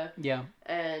 Jeremiah. Yeah.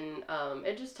 And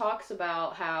it just talks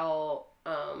about how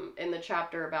in the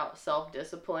chapter about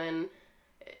self-discipline,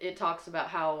 it talks about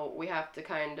how we have to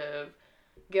kind of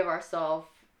give ourselves,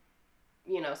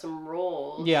 some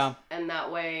rules. Yeah. And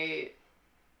that way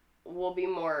we'll be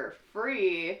more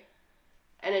free.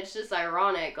 And it's just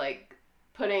ironic, like,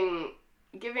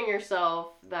 giving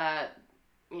yourself that,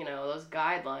 those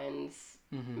guidelines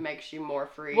makes you more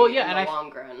free in the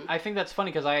long run. I think that's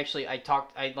funny, because I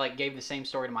gave the same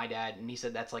story to my dad, and he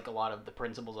said that's like a lot of the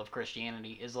principles of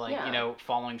Christianity is like,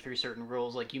 following through certain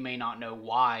rules. Like, you may not know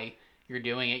why you're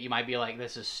doing it. You might be like,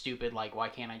 this is stupid. Like, why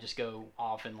can't I just go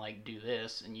off and like do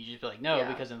this? And you just be like, no,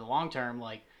 because in the long term,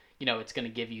 like, it's going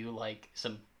to give you like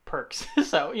some perks.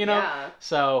 So,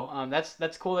 so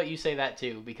that's cool that you say that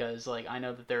too, because like, I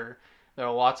know that there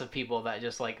are lots of people that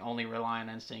just like only rely on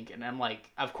instinct, and I'm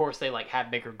like, of course they like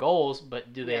have bigger goals,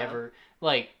 but do they ever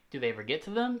get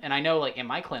to them? And I know, like, in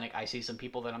my clinic, I see some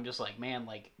people that I'm just like, man,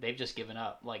 like, they've just given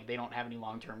up. Like, they don't have any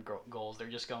long-term goals. They're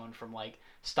just going from like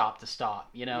stop to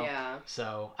stop, Yeah.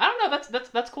 So I don't know.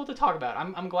 That's cool to talk about.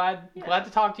 I'm glad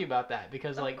to talk to you about that,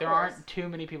 because like there aren't too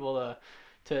many people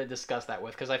to discuss that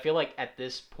with, because I feel like at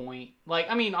this point, like,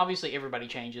 I mean, obviously everybody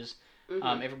changes.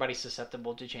 Everybody's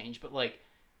susceptible to change, but like,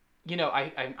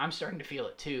 I'm starting to feel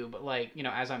it too, but like,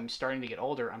 as I'm starting to get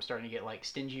older, I'm starting to get like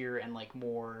stingier and like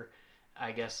more,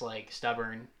 I guess, like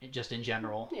stubborn just in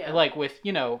general. Yeah. Like with,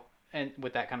 and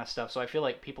with that kind of stuff. So I feel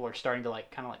like people are starting to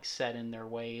like kind of like set in their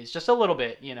ways just a little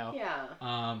bit,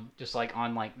 Yeah. just like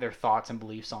on like their thoughts and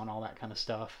beliefs on all that kind of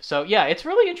stuff. So yeah, it's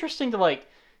really interesting to like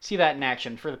see that in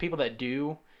action for the people that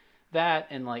do that,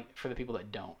 and like for the people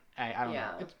that don't. I don't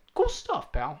know. It's cool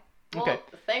stuff, pal. Well, okay.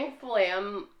 Thankfully,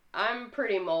 I'm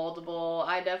pretty moldable.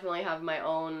 I definitely have my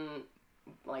own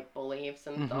like beliefs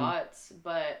and thoughts,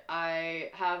 but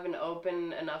I have an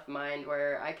open enough mind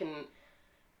where I can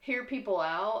hear people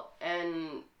out,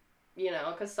 and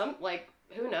because some, like,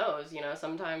 who knows,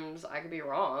 sometimes I could be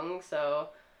wrong, so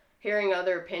hearing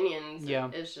other opinions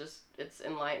is just, it's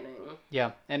enlightening.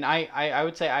 Yeah, and I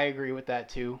would say I agree with that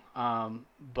too,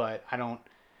 but I don't.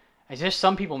 It's just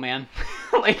some people, man.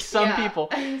 Like some people.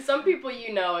 Some people,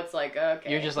 it's like,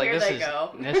 okay, you're just like,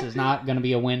 this is not going to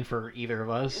be a win for either of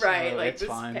us. Right, so like, it's this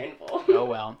fine. is painful. Oh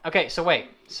well. Okay, so wait.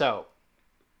 So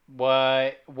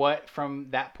what from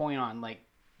that point on, like,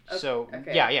 so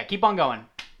okay. Yeah, keep on going.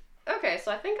 Okay, so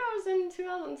I think I was in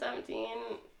 2017.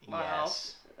 Wow.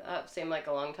 Yes. That seemed like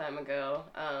a long time ago.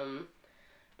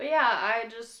 But yeah,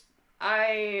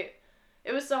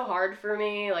 it was so hard for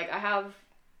me. Like,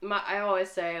 I always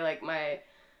say, like,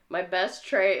 my best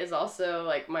trait is also,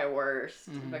 like, my worst,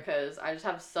 because I just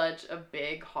have such a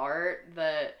big heart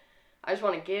that I just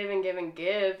want to give and give and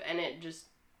give, and it just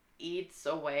eats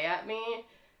away at me.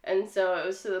 And so it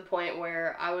was to the point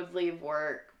where I would leave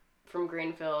work from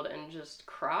Greenfield and just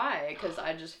cry, because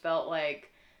I just felt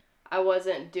like I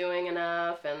wasn't doing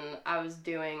enough, and I was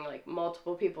doing, like,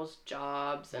 multiple people's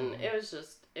jobs, and it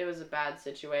was a bad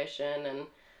situation, and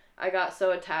I got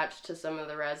so attached to some of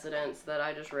the residents that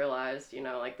I just realized,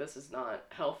 like, this is not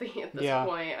healthy at this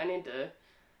point. I need to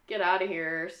get out of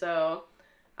here. So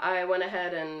I went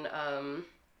ahead and...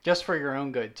 just for your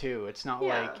own good, too. It's not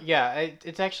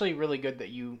it's actually really good that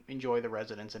you enjoy the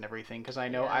residents and everything, because I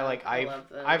know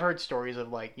I've heard stories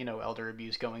of, like, elder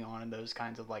abuse going on in those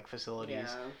kinds of, like, facilities.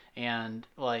 Yeah. And,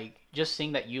 like, just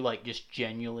seeing that you, like, just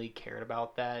genuinely cared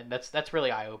about that, that's really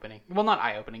eye-opening. Well, not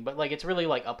eye-opening, but, like, it's really,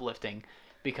 like, uplifting.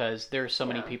 Because there's so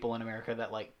many people in America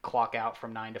that like clock out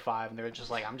from 9 to 5, and they're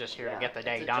just like, I'm just here to get the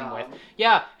day done with.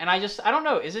 Yeah, and I don't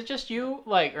know, is it just you,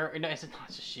 like, or no, is it not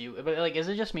just you, but like, is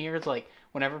it just me, or it's like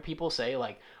whenever people say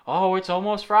like, oh, it's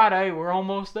almost Friday, we're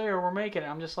almost there, we're making it,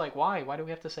 I'm just like, why do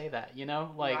we have to say that?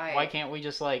 Like, why can't we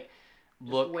just like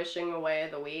look, just wishing away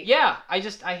the week? Yeah, I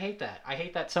hate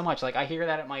that so much. Like, I hear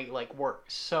that at my like work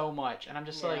so much, and I'm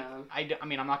just like, I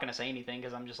mean, I'm not gonna say anything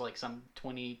because I'm just like some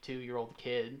 22-year-old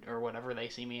kid or whatever they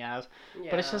see me as.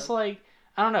 But it's just like,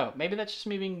 I don't know, maybe that's just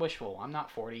me being wishful. I'm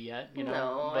not 40 yet,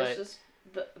 No, but it's just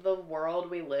the world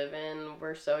we live in.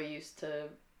 We're so used to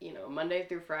Monday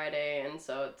through Friday, and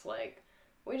so it's like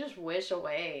we just wish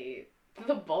away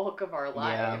the bulk of our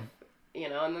life.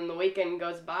 And then the weekend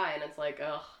goes by, and it's like,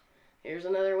 ugh. Here's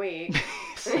another week,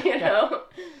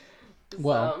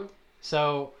 Well,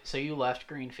 so you left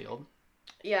Greenfield.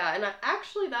 Yeah, and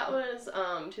actually that was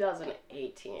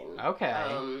 2018.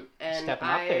 Okay. And stepping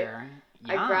up there.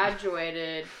 I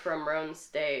graduated from Roan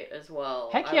State as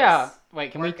well. Heck yeah!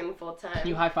 Wait, can working full time. Can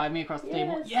you high five me across the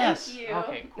table? Yes. Thank you.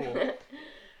 Okay, cool.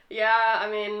 Yeah, I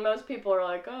mean, most people are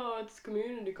like, oh, it's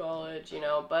community college,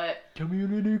 but...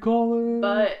 Community college.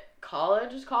 But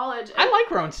college is college. I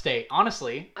like Roan State,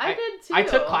 honestly. I did too. I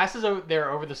took classes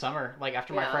there over the summer, like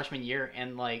after my freshman year,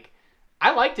 and like,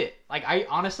 I liked it. Like, I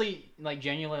honestly, like,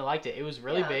 genuinely liked it. It was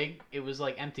really big. It was,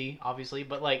 like, empty, obviously,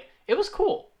 but, like, it was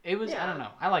cool. It was, I don't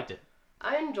know. I liked it.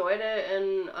 I enjoyed it,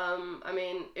 and, I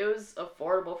mean, it was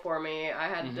affordable for me. I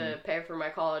had to pay for my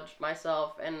college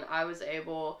myself, and I was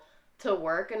able to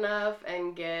work enough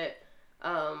and get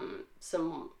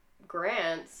some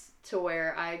grants to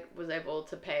where I was able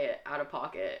to pay it out of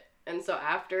pocket. And so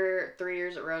after 3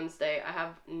 years at Roan State, I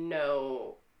have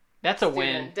no That's a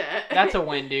win. Debt. That's a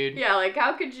win, dude. Yeah, like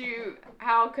how could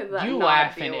that you not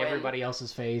laugh be in a win? everybody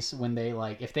else's face when they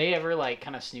like if they ever like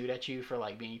kind of snoot at you for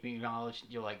like being acknowledged.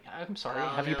 You're like, I'm sorry.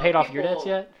 Have you paid off your debts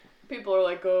yet? People are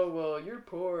like, oh well, you're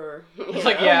poor. It's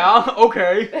like, yeah,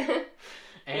 okay.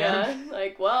 And yeah,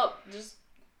 like, well, just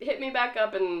hit me back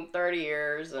up in 30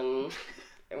 years and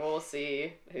we'll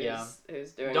see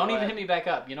who's doing. Don't even hit me back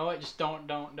up. You know what? Just don't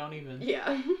even.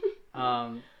 Yeah.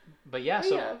 But yeah,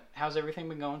 so how's everything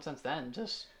been going since then?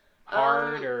 Just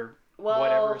hard or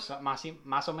whatever? So,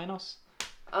 más o menos?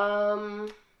 I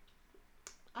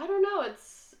don't know.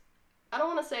 I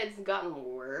don't want to say it's gotten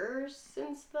worse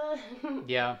since then.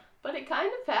 Yeah. But it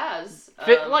kind of has.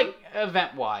 Like,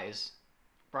 event-wise,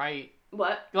 right?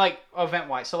 What? Like,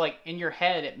 event-wise. So, like, in your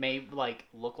head, it may, like,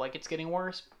 look like it's getting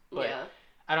worse, but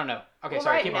I don't know. Okay, well,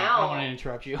 sorry, right keep now, on. I don't want to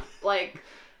interrupt you. Like,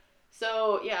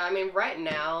 so, yeah, I mean, right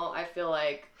now, I feel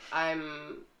like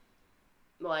I'm,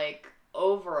 like,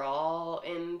 overall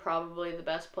in probably the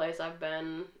best place I've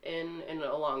been in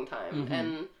a long time. Mm-hmm.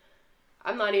 And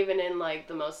I'm not even in, like,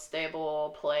 the most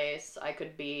stable place I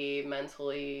could be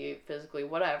mentally, physically,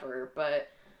 whatever, but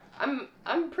I'm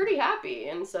pretty happy,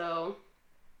 and so...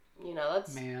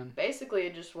 that's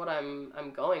basically just what I'm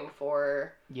going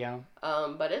for. Yeah.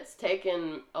 But it's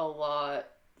taken a lot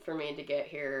for me to get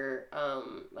here.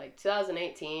 Like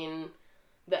 2018,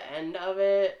 the end of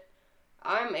it,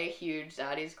 I'm a huge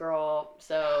daddy's girl.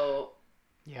 So,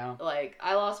 yeah. Like,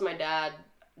 I lost my dad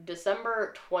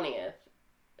December 20th,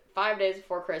 5 days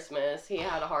before Christmas. He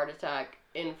had a heart attack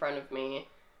in front of me.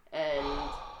 And,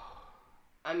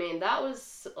 I mean, that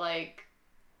was, like...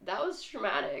 That was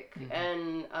traumatic,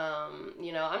 and,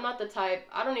 I'm not the type,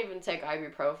 I don't even take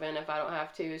ibuprofen if I don't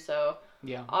have to, so,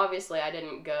 obviously I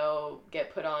didn't go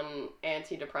get put on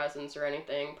antidepressants or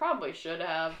anything, probably should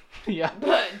have,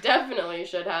 but definitely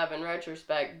should have in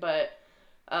retrospect, but,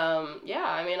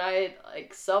 I mean, I,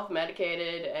 like,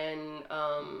 self-medicated, and,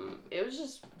 it was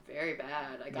just very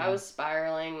bad, like, I was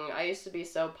spiraling, I used to be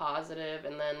so positive,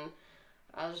 and then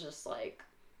I was just, like,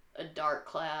 a dark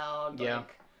cloud,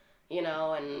 like,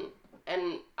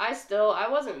 and I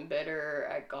wasn't bitter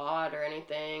at God or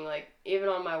anything. Like, even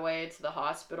on my way to the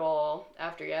hospital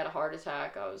after he had a heart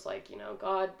attack, I was like,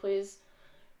 God, please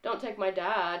don't take my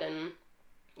dad. And,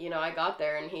 I got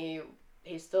there and he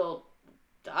still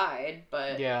died,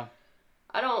 but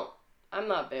I'm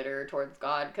not bitter towards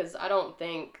God because I don't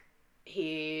think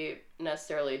he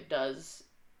necessarily does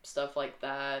stuff like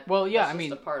that. Well, yeah, I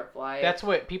mean, a part of life. That's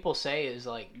what people say is,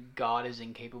 like, God is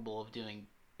incapable of doing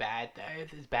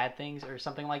bad things or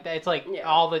something like that. It's like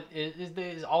all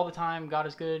the time God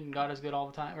is good and God is good all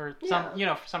the time, or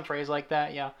some phrase like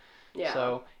that. Yeah.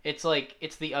 So it's like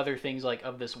it's the other things like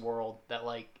of this world that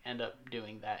like end up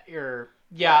doing that. Or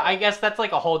I guess that's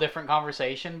like a whole different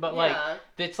conversation. But like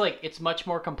it's much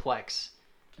more complex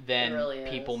than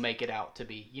people make it out to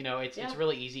be. It's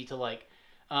really easy to like.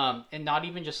 And not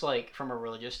even just like from a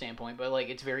religious standpoint, but like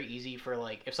it's very easy for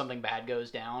like if something bad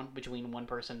goes down between one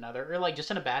person and another, or like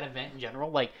just in a bad event in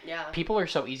general, like people are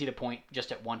so easy to point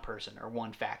just at one person or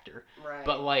one factor. Right.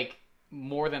 But like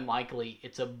more than likely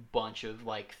it's a bunch of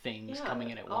like things coming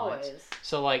in at once. Always.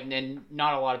 So like, and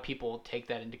not a lot of people take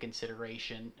that into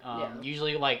consideration.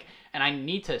 Usually like, and I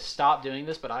need to stop doing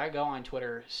this, but I go on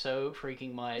Twitter so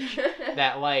freaking much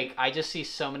that like I just see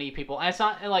so many people, and it's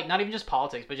not like not even just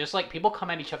politics, but just like people come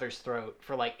at each other's throat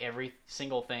for like every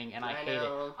single thing, and I hate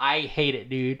it. I hate it,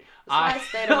 dude. That's why I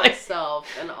stay to myself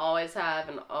and always have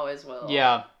and always will.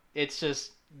 Yeah, it's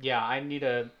just you need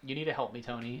to help me,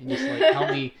 Tony, and just like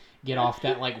help me get off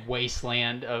that like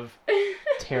wasteland of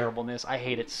terribleness. I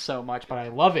hate it so much, but I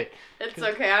love it. It's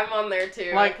okay. I'm on there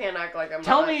too. Like, I can't act like I'm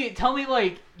tell not. me,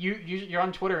 like you're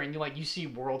on Twitter and you see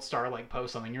World Star like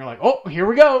post something. You're like, oh, here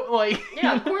we go. Like,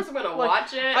 yeah, of course I'm gonna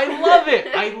watch it. I love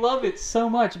it. I love it so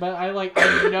much, but I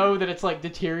know that it's like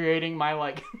deteriorating my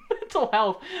like mental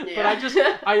health. Yeah.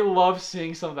 But I love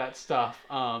seeing some of that stuff.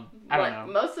 I don't know.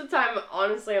 Most of the time,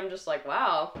 honestly, I'm just like,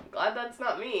 wow, glad that's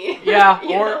not me. Yeah,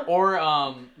 know?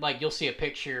 or like you'll see a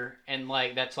picture and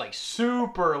like that's like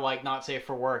super like not safe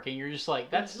for work, and you're just like,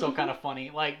 that's still kind of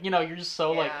funny. Like, you're just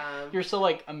so like you're so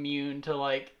like immune to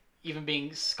like even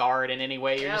being scarred in any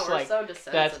way. You're just we're like so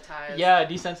desensitized.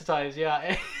 Desensitized.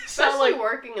 Yeah, especially like,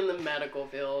 working in the medical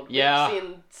field. Yeah, we've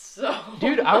seen so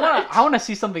dude, much. I wanna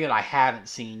see something that I haven't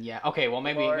seen yet. Okay, well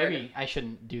maybe I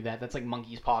shouldn't do that. That's like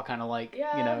monkey's paw kind of like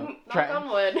knock on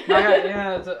wood.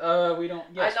 Yeah, we don't.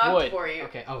 Yes, I knocked wood. for you.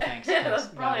 Okay. Oh, thanks. That's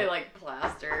probably like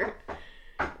plaster.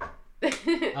 There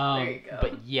you go.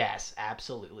 But yes,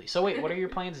 absolutely. So wait, what are your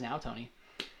plans now, Tony?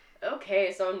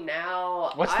 Okay, so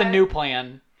now what's the new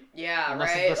plan? Yeah,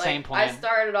 unless right. It's the same plan. I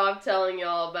started off telling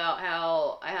y'all about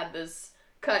how I had this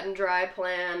cut and dry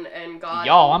plan, and God.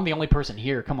 Y'all, I'm the only person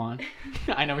here. Come on.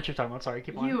 I know what you're talking about. Sorry,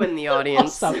 keep on. You in the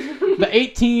audience. The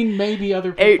 18 maybe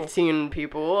other people. 18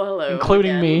 people. Hello.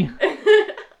 Including again. me.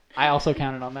 I also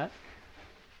counted on that.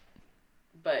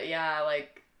 But yeah,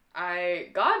 like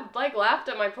God like laughed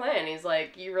at my plan. He's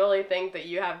like, "You really think that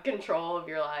you have control of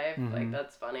your life?" Mm-hmm. Like,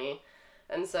 that's funny.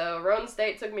 And so Roane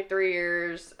State took me 3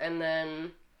 years, and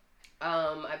then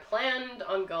I planned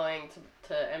on going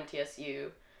to MTSU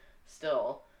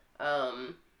still.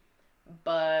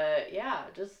 But yeah,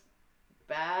 just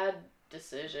bad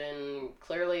decision.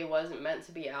 Clearly wasn't meant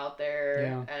to be out there.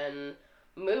 Yeah. And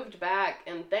moved back,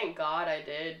 and thank God I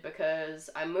did, because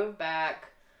I moved back,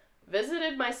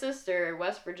 visited my sister,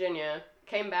 West Virginia,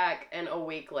 came back, and a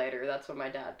week later, that's when my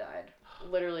dad died.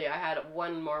 Literally, I had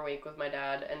 1 more week with my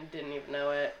dad and didn't even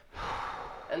know it.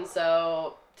 And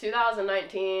so,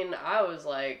 2019, I was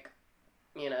like,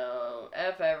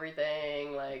 F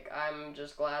everything. Like, I'm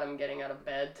just glad I'm getting out of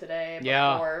bed today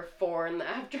before 4 in the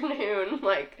afternoon.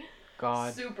 Like,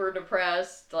 God. Super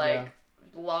depressed. Like,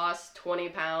 lost 20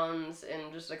 pounds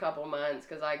in just a couple months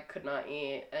because I could not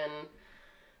eat. And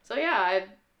so, yeah,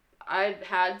 I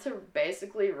had to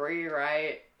basically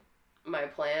rewrite my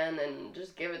plan and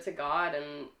just give it to God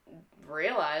and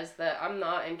realize that I'm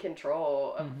not in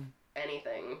control of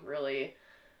anything, really.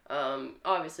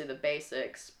 Obviously the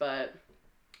basics, but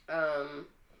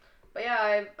yeah,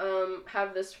 I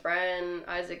have this friend,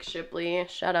 Isaac Shipley.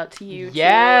 Shout out to you.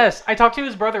 Yes, too. I talk to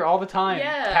his brother all the time.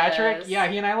 Yes. Patrick. Yeah,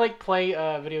 he and I like play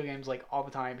video games like all the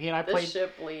time. He and I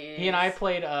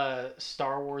played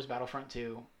Star Wars Battlefront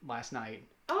 2 last night.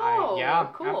 Oh,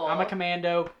 cool. I'm a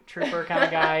commando trooper kind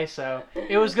of guy, so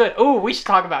it was good. Oh, we should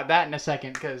talk about that in a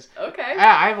second, because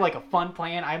I have like a fun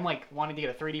plan. I'm like wanting to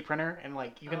get a 3D printer, and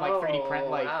like you can like 3D print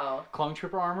like clone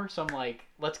trooper armor. So I'm like,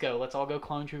 let's go. Let's all go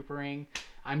clone troopering.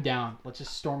 I'm down. Let's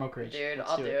just storm Oak Ridge. Dude,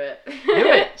 I'll do it. Do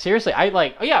it. Seriously, I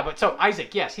like. Oh yeah, but so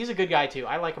Isaac, yes, he's a good guy too.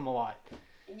 I like him a lot.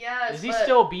 Yes. Is he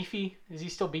still beefy? Is he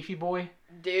still beefy boy?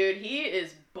 Dude, he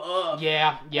is buff.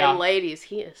 Yeah. And ladies,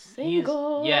 he is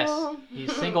single.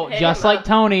 He's single, just like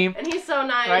Tony. And he's so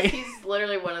nice. Right? He's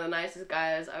literally one of the nicest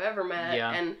guys I've ever met.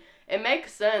 Yeah. And it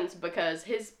makes sense because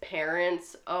his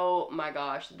parents, oh my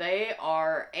gosh, they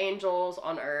are angels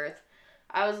on earth.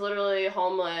 I was literally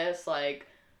homeless, like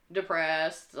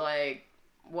depressed, like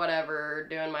whatever,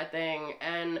 doing my thing,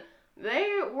 and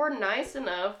they were nice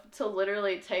enough to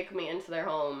literally take me into their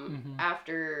home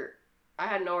after I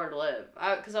had nowhere to live.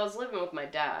 Because I was living with my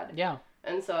dad. Yeah.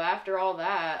 And so after all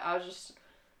that, I was just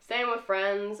staying with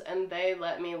friends, and they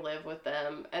let me live with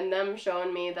them. And them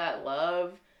showing me that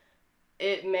love,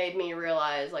 it made me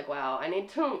realize, like, wow, I need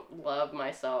to love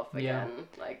myself again.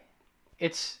 Yeah. Like,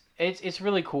 It's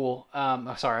really cool.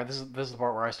 Sorry, this is the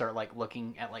part where I start like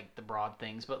looking at like the broad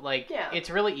things, but like it's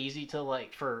really easy to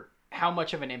like for how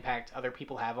much of an impact other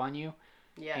people have on you.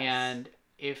 Yes. And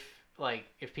if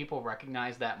people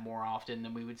recognize that more often,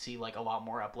 then we would see like a lot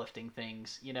more uplifting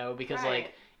things, because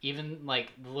like even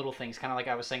like the little things, kind of like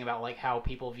I was saying about like how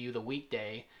people view the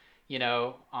weekday,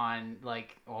 on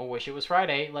like, oh, wish it was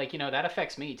Friday, like, that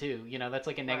affects me too. That's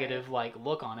like a negative like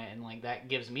look on it, and like that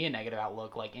gives me a negative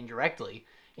outlook, like indirectly.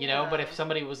 But if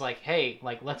somebody was like, hey,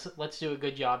 like let's do a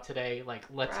good job today, like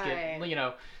let's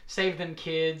get save them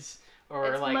kids, or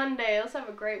it's like Monday, let's have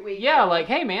a great week. Yeah, like,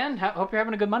 hey man, hope you're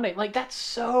having a good Monday. Like that's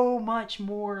so much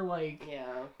more like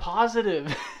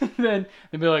positive than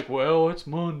be like, well, it's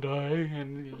Monday,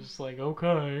 and you're just like,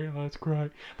 okay, that's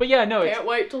great. But yeah, no, can't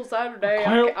wait till Saturday.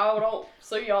 I don't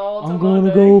see y'all till I'm gonna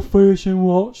Monday. go fish and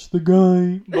watch the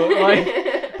game. But like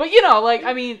But you know, like,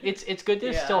 I mean, it's good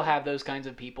to Yeah. still have those kinds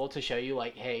of people to show you,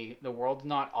 like, hey, the world's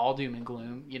not all doom and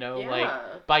gloom. You know, Yeah.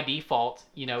 like by default,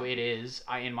 you know, it is.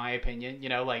 In my opinion, you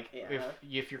know, like Yeah.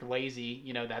 if you're lazy,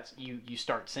 you know, that's you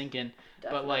start sinking.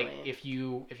 Definitely. But like if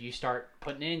you start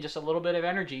putting in just a little bit of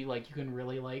energy, like you can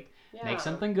really like make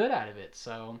something good out of it.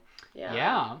 So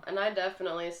yeah. And I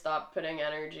definitely stopped putting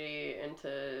energy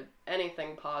into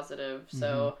anything positive.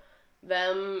 So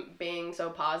them being so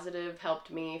positive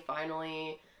helped me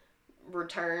finally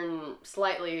return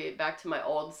slightly back to my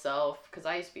old self, because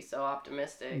I used to be so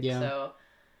optimistic. Yeah.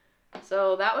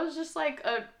 So that was just like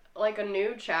a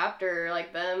new chapter,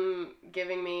 like them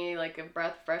giving me like a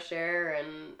breath of fresh air.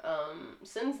 And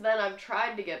since then I've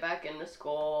tried to get back into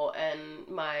school, and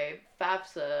my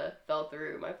FAFSA fell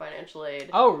through, my financial aid.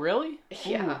 Oh, really?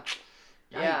 Yeah. Ooh.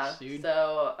 Yeah. Yikes, dude.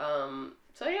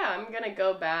 So yeah, I'm gonna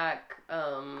go back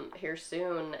here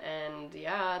soon, and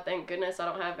yeah, thank goodness I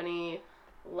don't have any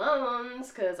loans,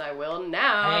 because I will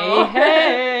now.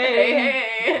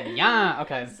 Hey. Yeah,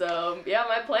 okay. So yeah,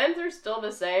 my plans are still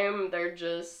the same. They're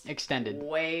just Extended.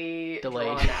 way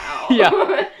Delayed. drawn out.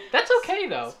 Yeah. That's okay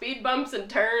though. Speed bumps and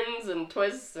turns and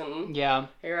twists, and yeah.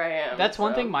 Here I am. That's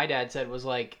one thing my dad said was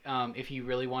like, if you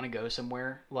really want to go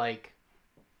somewhere, like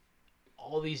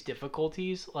all these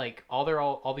difficulties, like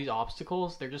all these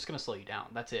obstacles, they're just gonna slow you down.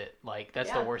 That's it. Like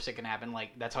that's the worst that can happen.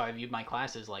 Like that's how I viewed my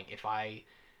classes. Like if I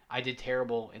did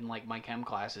terrible in like my chem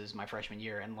classes my freshman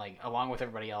year, and like along with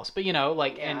everybody else. But you know,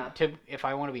 like if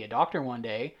I want to be a doctor one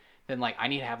day, then like I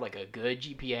need to have like a good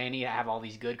GPA. I need to have all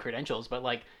these good credentials. But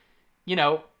like, you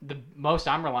know, the most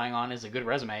I'm relying on is a good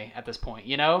resume at this point.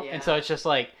 You know, and so it's just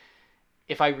like,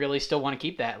 if I really still want to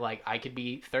keep that, like I could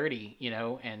be 30, you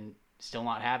know, and still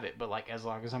not have it. But like as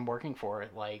long as I'm working for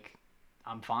it, like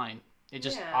I'm fine. It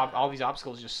just all these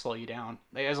obstacles just slow you down.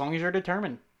 As long as you're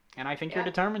determined. And I think you're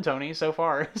determined, Tony, so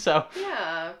far. So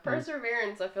yeah,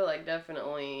 perseverance, I feel like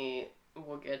definitely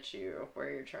will get you where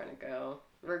you're trying to go,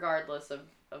 regardless of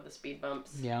the speed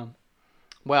bumps. Yeah.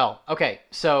 Well, okay.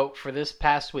 So for this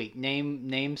past week,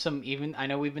 name some. Even I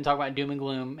know we've been talking about doom and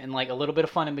gloom and like a little bit of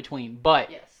fun in between. But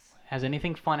has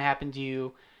anything fun happened to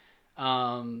you?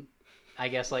 I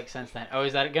guess like since then. Oh,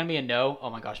 is that gonna be a no? Oh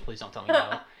my gosh! Please don't tell me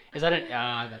no. Is that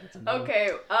I bet it's a no. Okay,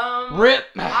 RIP!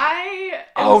 I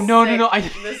am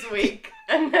this week,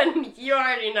 and then you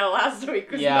already know last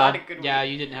week was not a good week. Yeah,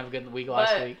 you didn't have a good week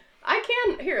last week. I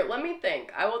can, here, let me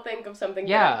think. I will think of something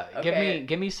good. Okay.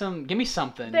 give me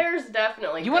something. There's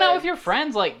definitely You went out with your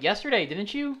friends, like, yesterday,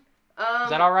 didn't you? Is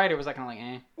that alright, or was that kind of like,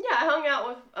 eh? Yeah, I hung out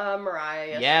with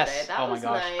Mariah yesterday. Yes. That was my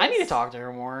gosh. nice. I need to talk to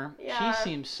her more. Yeah. She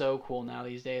seems so cool now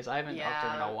these days. I haven't talked to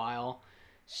her in a while.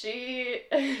 She's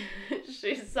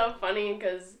so funny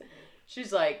because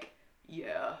she's like,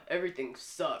 yeah, everything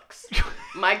sucks.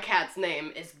 My cat's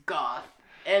name is Goth.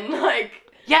 And like...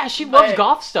 Yeah, she loves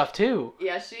goth stuff too.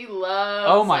 Yeah, she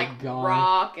loves God.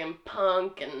 rock and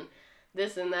punk and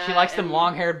this and that. She likes them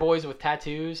long-haired boys with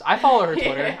tattoos. I follow her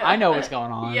Twitter. Yeah. I know what's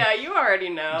going on. Yeah, you already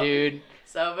know. Dude.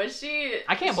 So, but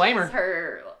I can't blame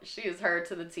her. She is her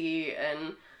to the T,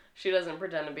 and she doesn't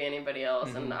pretend to be anybody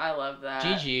else, and I love that.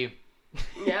 GG.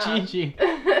 Yeah. GG.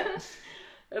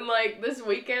 And like this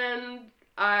weekend,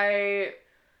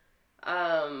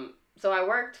 so I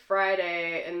worked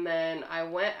Friday, and then I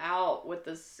went out with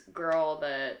this girl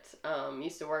that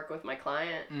used to work with my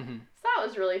client. Mm-hmm. So that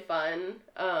was really fun.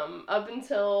 Up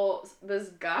until this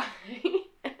guy.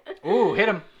 Ooh, hit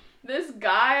him. This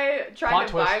guy tried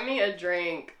to buy me a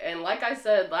drink, and like I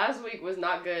said, last week was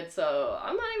not good, so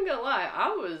I'm not even gonna lie.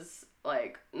 I was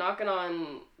like knocking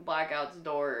on Blackout's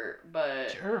door, but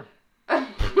sure. I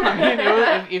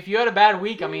mean, if you had a bad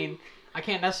week, I mean, I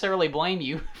can't necessarily blame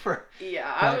you for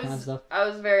that kind of stuff. I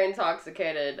was very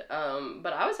intoxicated,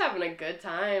 but I was having a good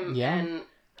time. Yeah. And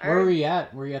where were you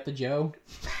at? Were you at the Joe?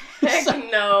 Heck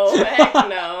no. Heck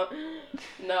no.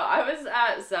 No, I was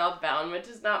at Southbound, which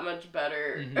is not much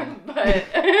better, but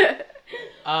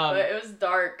it was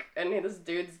dark, and this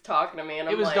dude's talking to me, and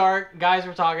it was dark. Guys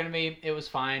were talking to me. It was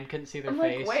fine. Couldn't see their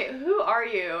face. Like, wait, who are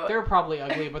you? They were probably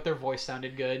ugly, but their voice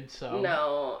sounded good. So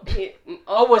no,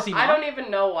 was he? I don't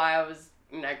even know why I was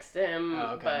next to him,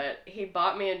 okay. But he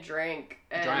bought me a drink.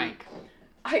 And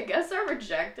I guess I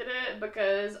rejected it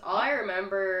because all I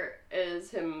remember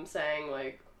is him saying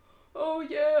like, "Oh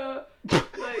yeah,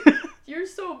 like you're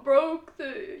so broke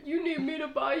that you need me to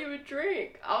buy you a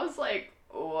drink." I was like,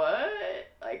 what?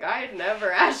 Like, I had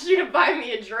never asked you to buy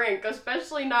me a drink,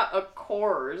 especially not a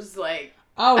Coors. Like,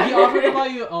 oh, he offered to buy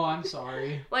you. Oh, I'm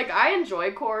sorry. Like, I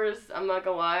enjoy Coors. I'm not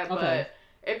gonna lie, but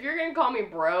if you're gonna call me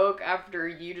broke after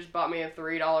you just bought me a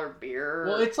 $3 beer.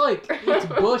 Well, it's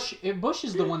Busch. Busch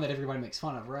is the one that everybody makes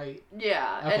fun of, right?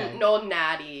 Yeah, okay. And no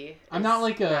Natty. I'm not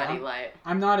like a Natty Light.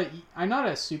 I'm not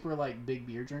a super like big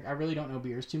beer drink. I really don't know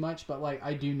beers too much, but like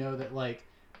I do know that like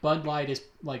Bud Light is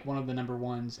like one of the number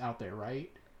ones out there, right?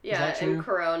 Yeah, and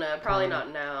Corona, probably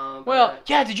not now. Well,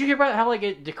 yeah. Did you hear about how like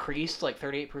it decreased like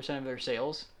 38% of their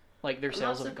sales? Like their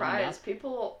sales have gone down. I'm surprised.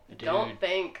 People don't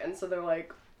think, and so they're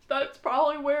like, "That's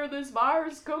probably where this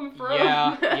virus come from."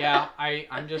 Yeah.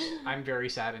 I'm very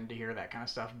saddened to hear that kind of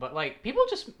stuff. But like people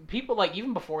like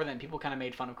even before then, people kind of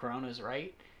made fun of Coronas,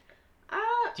 right?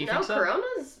 Do you think so?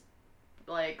 Corona's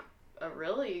like a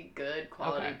really good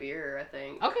quality beer, I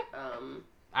think. Okay.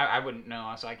 I wouldn't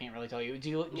know, so I can't really tell you.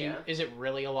 Is it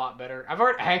really a lot better? I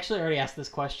actually already asked this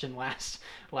question last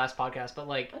podcast, but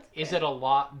like, is it a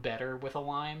lot better with a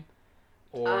lime,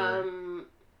 or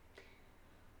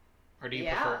do you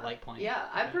prefer it like plain? Yeah,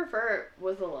 I prefer it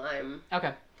with a lime.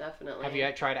 Okay, definitely. Have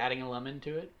you tried adding a lemon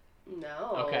to it?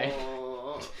 No. Okay.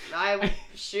 I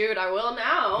will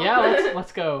now. Yeah,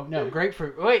 let's go. No,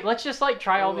 grapefruit. Wait, let's just like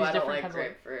try all these different kinds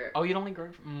grapefruit. Oh, you don't like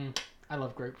grapefruit? I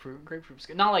love grapefruit. Grapefruit's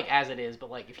good. Not like as it is, but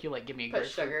like if you like give me a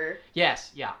grapefruit. Put sugar.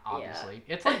 Yes, yeah, obviously.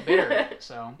 Yeah. It's like bitter,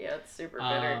 so. Yeah, it's super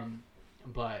bitter.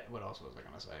 But what else was I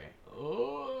gonna say?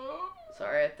 Oh.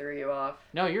 Sorry, I threw you off.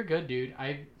 No, you're good, dude.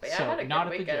 I had a good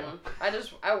weekend.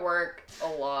 I work a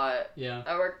lot. Yeah.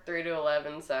 I work 3 to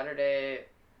 11 Saturday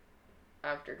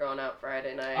after going out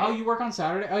Friday night. Oh, you work on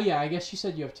Saturday? Oh, yeah. I guess you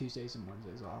said you have Tuesdays and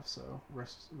Wednesdays off, so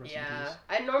rest yeah.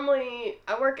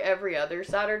 I work every other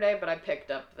Saturday, but I picked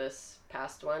up this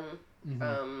past one.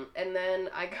 Mm-hmm. And then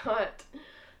I got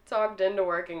talked into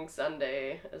working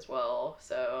Sunday as well.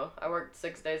 So I worked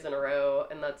 6 days in a row,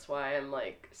 and that's why I'm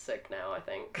like sick now, I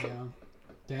think. Yeah.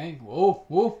 Dang.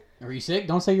 Whoa. Are you sick?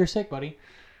 Don't say you're sick, buddy.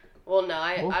 Well, no,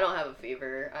 I don't have a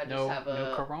fever. I just have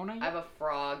no corona yet? I have a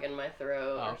frog in my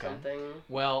throat or something.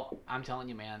 Well, I'm telling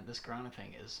you, man, this corona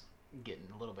thing is getting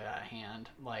a little bit out of hand.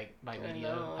 Like, by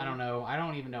video. I don't know. I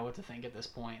don't even know what to think at this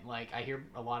point. Like, I hear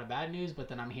a lot of bad news, but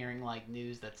then I'm hearing, like,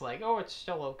 news that's like, oh, it's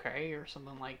still okay or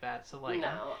something like that. So, like,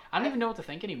 I don't even know what to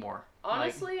think anymore.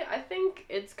 Honestly, I think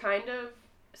it's kind of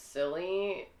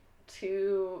silly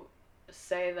to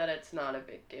say that it's not a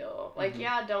big deal. Like,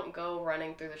 yeah, don't go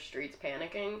running through the streets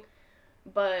panicking,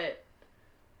 but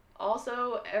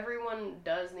also everyone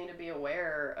does need to be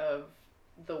aware of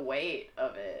the weight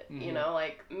of it. You know,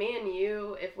 like me and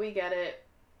you, if we get it,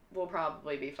 we'll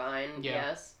probably be fine.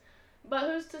 Yes, but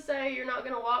who's to say you're not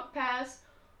gonna walk past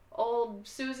old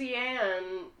Susie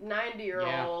Ann,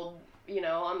 90-year-old, you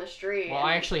know, on the street? Well,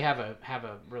 I actually have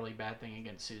a really bad thing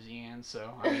against Susie Ann,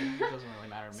 so I mean, it doesn't really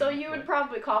matter to me. So you would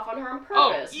probably cough on her on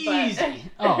purpose. Oh, easy!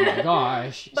 Oh my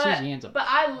gosh, Susie Ann's But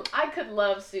I could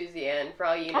love Susie Ann for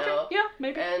all you know. Okay, yeah,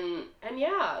 maybe. And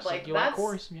yeah, just like that's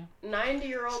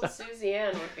 90-year-old Susie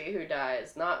Ann would be who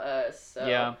dies, not us. So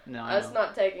yeah, no, us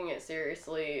not taking it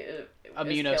seriously.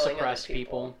 Immunosuppressed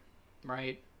people,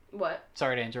 right? What?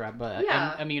 Sorry to interrupt, but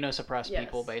immunosuppressed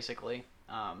people, basically.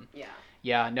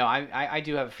 Yeah, no, I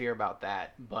do have a fear about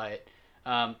that, but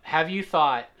have you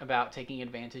thought about taking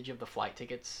advantage of the flight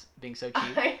tickets being so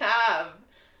cheap? I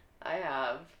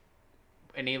have.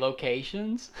 Any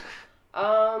locations?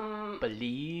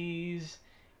 Belize,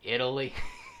 Italy.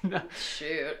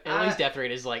 Shoot. Italy's death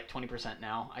rate is like 20%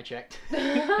 now. I checked.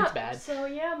 It's bad. So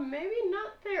yeah, maybe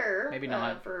not there. Maybe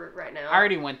not for right now. I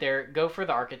already went there. Go for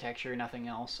the architecture, nothing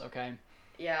else. Okay.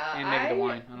 Yeah, and maybe the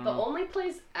wine. The only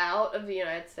place out of the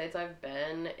United States I've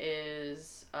been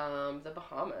is the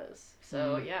Bahamas.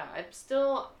 So yeah, I'm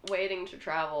still waiting to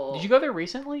travel. Did you go there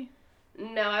recently?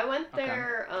 No, I went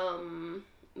there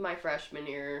my freshman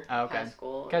year of high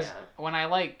school. Because when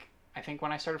I think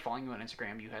when I started following you on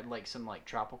Instagram, you had like some like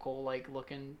tropical like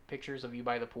looking pictures of you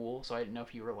by the pool. So I didn't know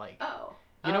if you were like. Oh.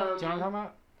 You know, do you know what I'm talking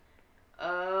about?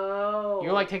 Oh. You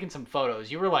were like taking some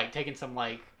photos. You were like taking some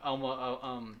like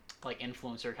like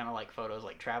influencer kind of like photos,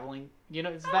 like traveling. You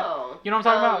know, is that you know what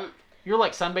I'm talking about? You're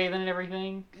like sunbathing and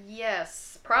everything.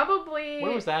 Yes, probably.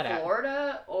 Where was that at?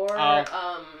 Florida or I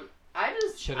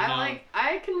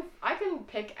can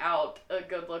pick out a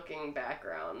good looking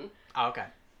background. Oh, okay.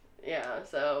 Yeah,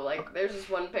 so like there's this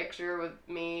one picture with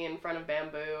me in front of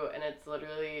bamboo, and it's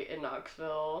literally in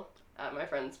Knoxville at my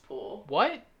friend's pool.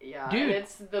 What? Yeah, dude, and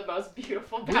it's the most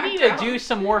beautiful background. We need to do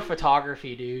some more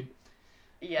photography, dude.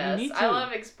 Yes, I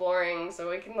love exploring, so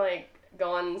we can like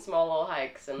go on small little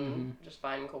hikes and just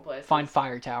find cool places. Find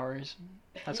fire towers.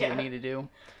 That's what we need to do.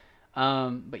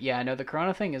 But yeah, no, the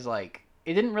corona thing is like,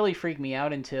 it didn't really freak me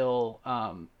out until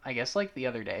I guess like the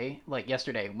other day, like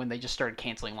yesterday, when they just started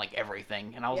canceling like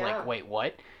everything, and I was like, wait,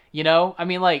 what? You know, I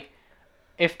mean, like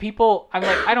if people, I'm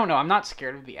like, I don't know, I'm not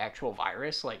scared of the actual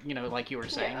virus, like, you know, like you were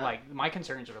saying, Yeah. like, my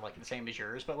concerns are, like, the same as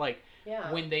yours, but, like,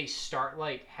 Yeah. when they start,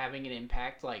 like, having an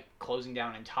impact, like, closing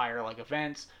down entire, like,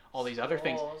 events, all these other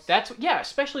things, that's, yeah,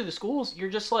 especially the schools, you're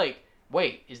just like,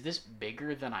 wait, is this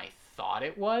bigger than I thought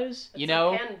it was? It's you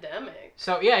know? a pandemic.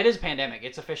 So, yeah, it is a pandemic.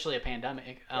 It's officially a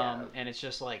pandemic, Yeah. and it's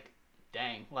just like,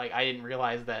 dang, like, I didn't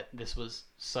realize that this was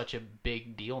such a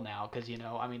big deal now, because, you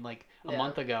know, I mean, like, a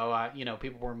month ago, you know,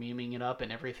 people were memeing it up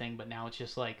and everything, but now it's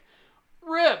just like,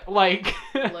 rip, like,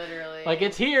 Literally. like,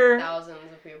 it's here. Thousands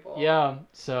of people. Yeah,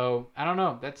 so, I don't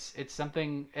know, it's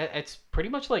something, it's pretty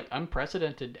much, like,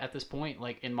 unprecedented at this point,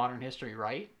 like, in modern history,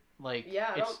 right? Like,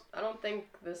 yeah, I don't think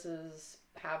this has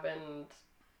happened,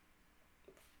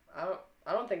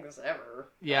 I don't think this ever.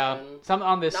 Yeah, some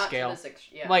on this not scale. To this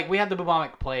yeah. Like, we had the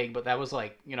bubonic plague, but that was,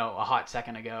 like, you know, a hot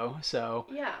second ago, so.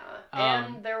 Yeah,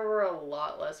 and there were a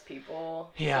lot less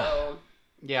people. Yeah. So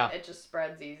yeah. it just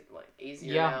spreads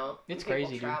easier Yeah, now. it's People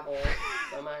crazy, travel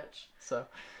so much. So,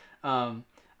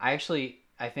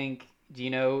 I think, do you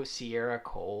know Sierra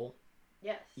Cole?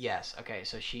 Yes. Yes. Okay.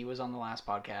 So she was on the last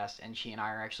podcast, and she and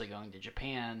I are actually going to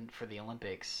Japan for the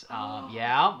Olympics.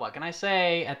 Yeah. What can I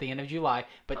say? At the end of July,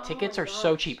 but tickets are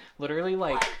so cheap. Literally,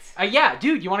 like, yeah,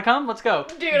 dude, you want to come? Let's go.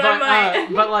 Dude, I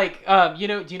might. But like, you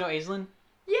know, do you know Aislinn?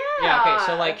 Yeah. Yeah. Okay.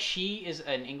 So like, she is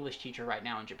an English teacher right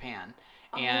now in Japan,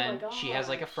 and my she has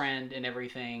like a gosh. friend and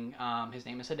everything. His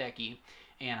name is Hideki.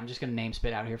 And I'm just gonna name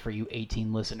spit out here for you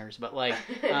 18 listeners, but like,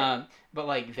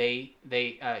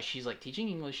 she's like teaching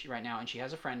English right now, and she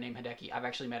has a friend named Hideki. I've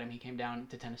actually met him. He came down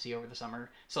to Tennessee over the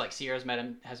summer, so like Sierra's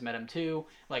has met him too.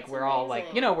 Like That's we're all like,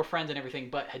 amazing. you know, we're friends and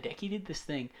everything. But Hideki did this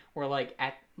thing where like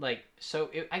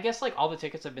I guess like all the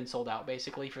tickets have been sold out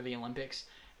basically for the Olympics,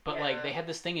 but like Yeah. they had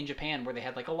this thing in Japan where they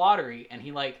had like a lottery, and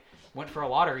he like went for a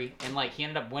lottery, and like he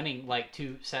ended up winning like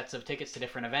 2 sets of tickets to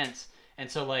different events, and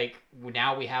so like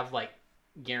now we have like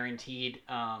guaranteed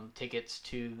tickets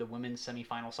to the women's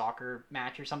semifinal soccer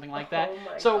match or something like that.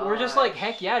 Oh my So we're just like, gosh.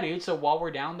 heck yeah, dude. So while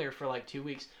we're down there for like 2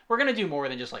 weeks, we're gonna do more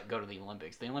than just like go to the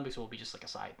Olympics. The Olympics will be just like a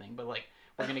side thing, but like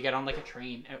we're gonna get on like a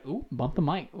train. Ooh, bump the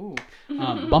mic. Ooh,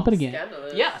 bump it again.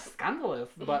 Scandalous. Yeah, scandalous.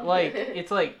 But like,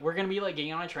 it's like we're gonna be like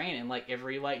getting on a train, and like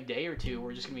every like day or two,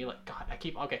 we're just gonna be like, God,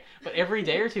 but every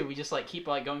day or two, we just like keep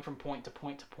like going from point to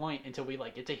point to point until we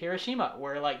like get to Hiroshima,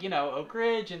 where like, you know, Oak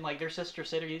Ridge and like their sister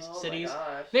cities. Oh my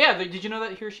gosh. Yeah, did you know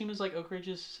that Hiroshima's like Oak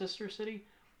Ridge's sister city?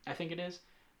 I think it is.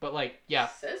 But like, yeah.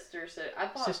 Sister city. I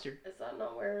thought. Sister. Is that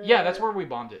not where? Yeah, that's where we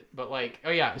bombed it. But like,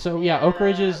 oh yeah. So yeah, Oak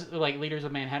Ridge is like Leaders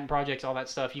of Manhattan Projects, all that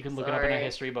stuff. You can look it up in a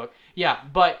history book. Yeah,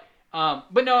 but no,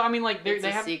 I mean like It's they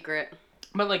a have secret.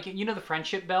 But like, you know the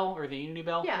Friendship Bell or the Unity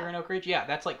Bell Yeah. here in Oak Ridge? Yeah,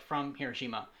 that's like from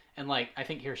Hiroshima. And like I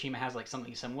think Hiroshima has like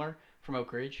something similar from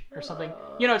Oak Ridge or something.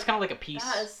 You know, it's kind of like a piece.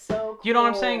 That is so cool. You know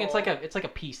what I'm saying? It's like a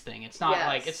peace thing. It's not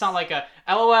Yes. it's not like a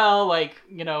LOL, like,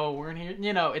 you know, we're in here,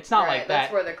 you know, it's not like that.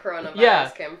 That's where the coronavirus Yeah.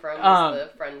 came from, was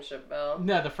the friendship bell.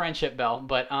 No, the Friendship Bell,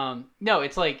 but no,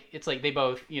 it's like they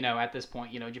both, you know, at this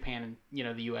point, you know, Japan and, you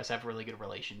know, the US have really good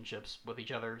relationships with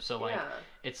each other. So like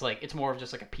Yeah. it's more of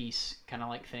just like a peace kind of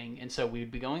like thing. And so we'd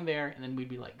be going there, and then we'd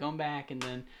be like going back and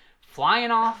then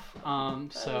flying off. That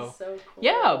is so cool.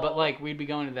 Yeah, but like we'd be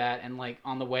going to that, and like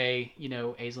on the way, you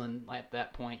know, Aislinn at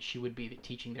that point, she would be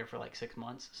teaching there for like 6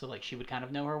 months, so like she would kind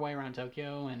of know her way around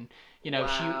Tokyo, and you know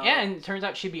Wow. and it turns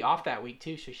out she'd be off that week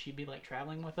too, so she'd be like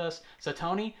traveling with us. So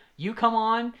Tony, you come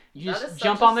on, you That just is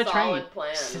jump such a on the train. solid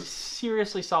plan.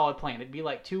 Seriously solid plan. It'd be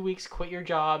like 2 weeks, quit your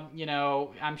job. You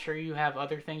know, I'm sure you have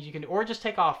other things you can do, or just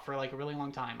take off for like a really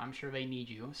long time. I'm sure they need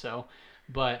you. So.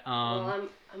 But well,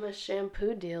 I'm a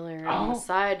shampoo dealer Oh. on the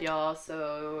side, y'all.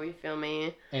 So you feel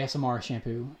me? ASMR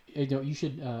shampoo. You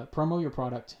should promo your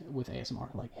product with ASMR.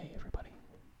 Like, hey everybody,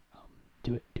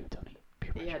 do it, Tony.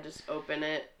 Peer pressure. Yeah, just open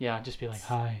it. Yeah, just be like,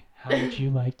 hi. How would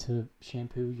you like to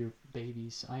shampoo your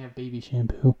babies? I have baby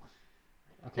shampoo.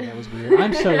 Okay, that was weird.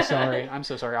 I'm so sorry.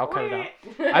 I'll cut it out.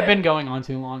 I've been going on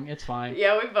too long. It's fine.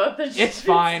 Yeah, we both are just It's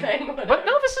fine. saying But whatever.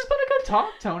 no, this has been a good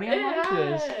talk, Tony. I It like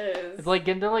this. has. It's like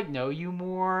getting to like know you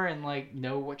more and like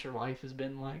know what your life has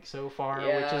been like so far,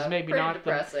 Yeah, which is maybe pretty not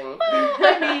depressing. Well,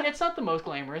 I mean, it's not the most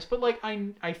glamorous, but like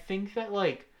I think that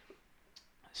like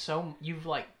so you've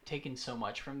like taken so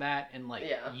much from that, and like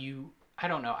Yeah. I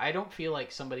don't know. I don't feel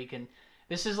like somebody can.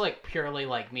 This is like purely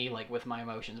like me, like with my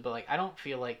emotions, but like I don't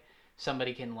feel like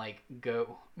somebody can like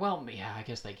go. Well, yeah, I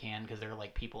guess they can because they're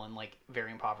like people in like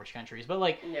very impoverished countries, but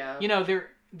like Yeah. you know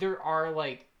there are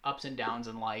like ups and downs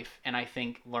in life, and I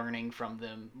think learning from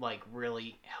them like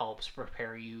really helps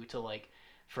prepare you to like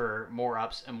for more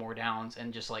ups and more downs,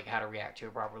 and just like how to react to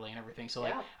it properly and everything. So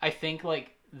like Yeah. I think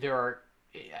like there are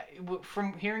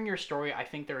from hearing your story, I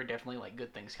think there are definitely like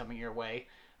good things coming your way.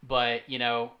 But you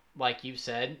know, like you've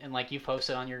said and like you've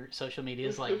posted on your social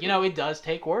medias, like, you know, it does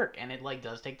take work and it like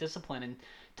does take discipline and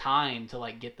time to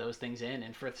like get those things in.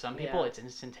 And for some people, it's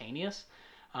instantaneous.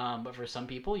 But for some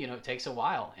people, you know, it takes a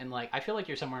while. And like I feel like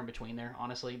you're somewhere in between there,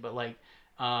 honestly. But like,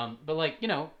 you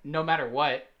know, no matter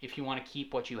what, if you want to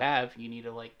keep what you have, you need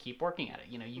to like keep working at it.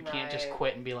 You know, you can't just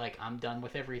quit and be like, I'm done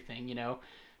with everything. You know.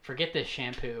 Forget this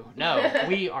shampoo. No,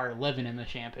 we are living in the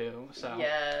shampoo. So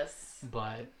yes.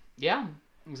 But yeah,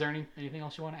 is there anything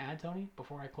else you want to add, Tony,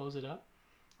 before I close it up?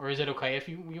 Or is it okay if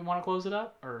you want to close it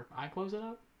up, or I close it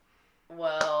up?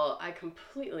 Well, I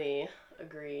completely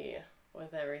agree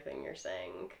with everything you're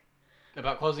saying.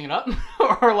 About closing it up,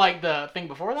 or like the thing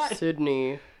before that?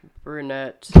 Sydney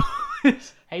Brunette.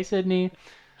 Hey, Sydney.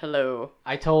 Hello.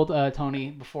 I told Tony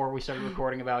before we started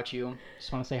recording about you.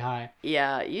 Just want to say hi.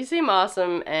 Yeah, you seem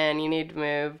awesome, and you need to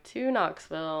move to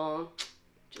Knoxville.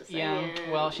 Just saying.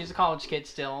 Yeah, well, she's a college kid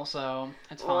still, so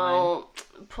it's fine. Well,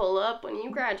 pull up when you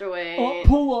graduate. Oh,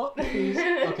 pull up, please.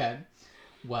 Okay.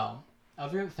 Well,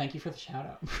 thank you for the shout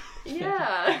out.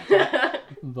 Yeah.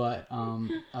 But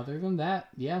other than that,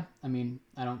 yeah, I mean,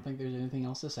 I don't think there's anything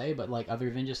else to say, but like other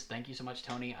than just thank you so much,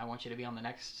 Tony. I want you to be on the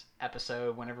next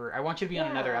episode whenever I want you to be on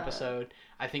another episode.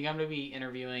 I think I'm going to be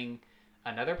interviewing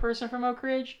another person from Oak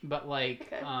Ridge, but like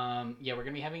yeah, we're going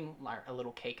to be having a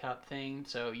little K-cup thing,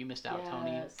 so you missed out,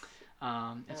 Tony.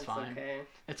 It's fine. Okay.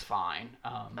 It's fine.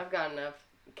 I've got enough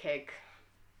cake.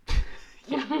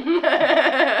 Yeah.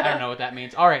 I don't know what that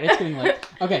means. All right, it's getting late.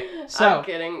 Okay, so I'm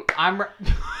kidding. What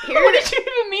did you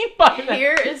even mean by that?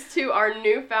 Here is to our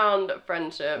newfound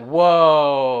friendship.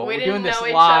 Whoa, we're doing this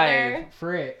live.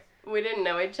 Frick. We didn't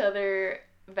know each other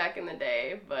back in the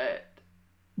day, but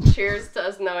cheers to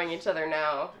us knowing each other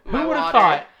now. Who would have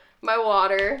thought? My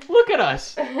water. Look at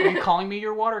us. Are you calling me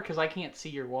your water? Because I can't see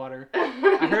your water. I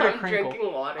heard a crinkle.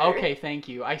 Drinking water. Okay, thank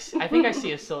you. I think I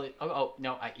see a silly... Oh,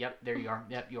 no. Yep, there you are.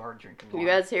 Yep, you are drinking water. You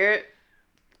guys hear it?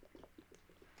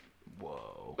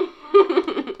 Whoa.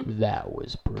 That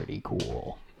was pretty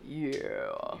cool.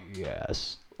 Yeah.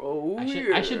 Yes. Oh,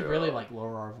 I should really like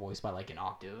lower our voice by like an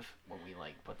octave when we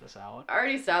like put this out. I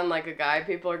already sound like a guy.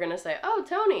 People are going to say, oh,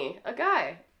 Tony, a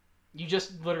guy. You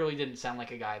just literally didn't sound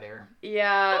like a guy there.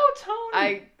 Yeah. Oh,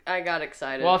 Tony. I got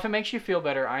excited. Well, if it makes you feel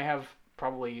better, I have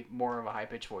probably more of a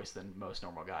high-pitched voice than most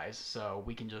normal guys, so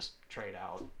we can just trade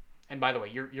out. And by the way,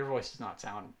 your voice does not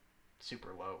sound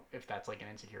super low, if that's like an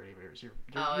insecurity of yours. Your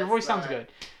voice sounds good.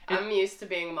 I'm used to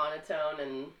being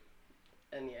monotone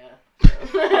and yeah.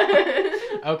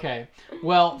 Okay.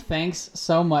 Well, thanks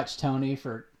so much, Tony,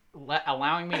 for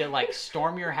allowing me to like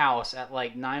storm your house at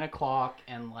like 9 o'clock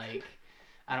and like,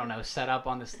 I don't know, set up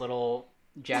on this little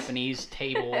Japanese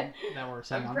table that we're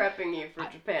sitting on. I'm prepping you for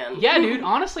Japan. Yeah, dude.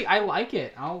 Honestly, I like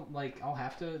it. I'll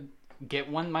have to get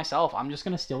one myself. I'm just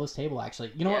gonna steal this table.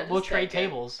 Actually, you know what? We'll trade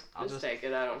tables. I'll just take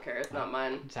it. I don't care. It's not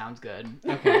mine. Sounds good.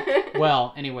 Okay.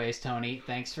 Well, anyways, Tony,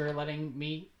 thanks for letting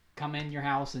me come in your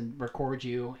house and record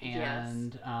you.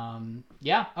 And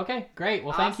yeah. Okay. Great.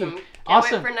 Well, thank you. Can't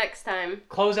wait for next time.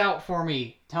 Close out for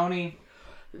me, Tony.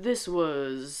 This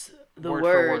was the Word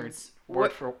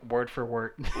for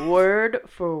word. Word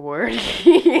for word.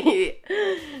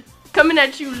 Coming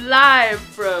at you live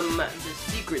from the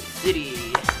Secret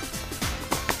City.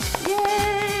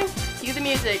 Yay! Cue the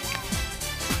music.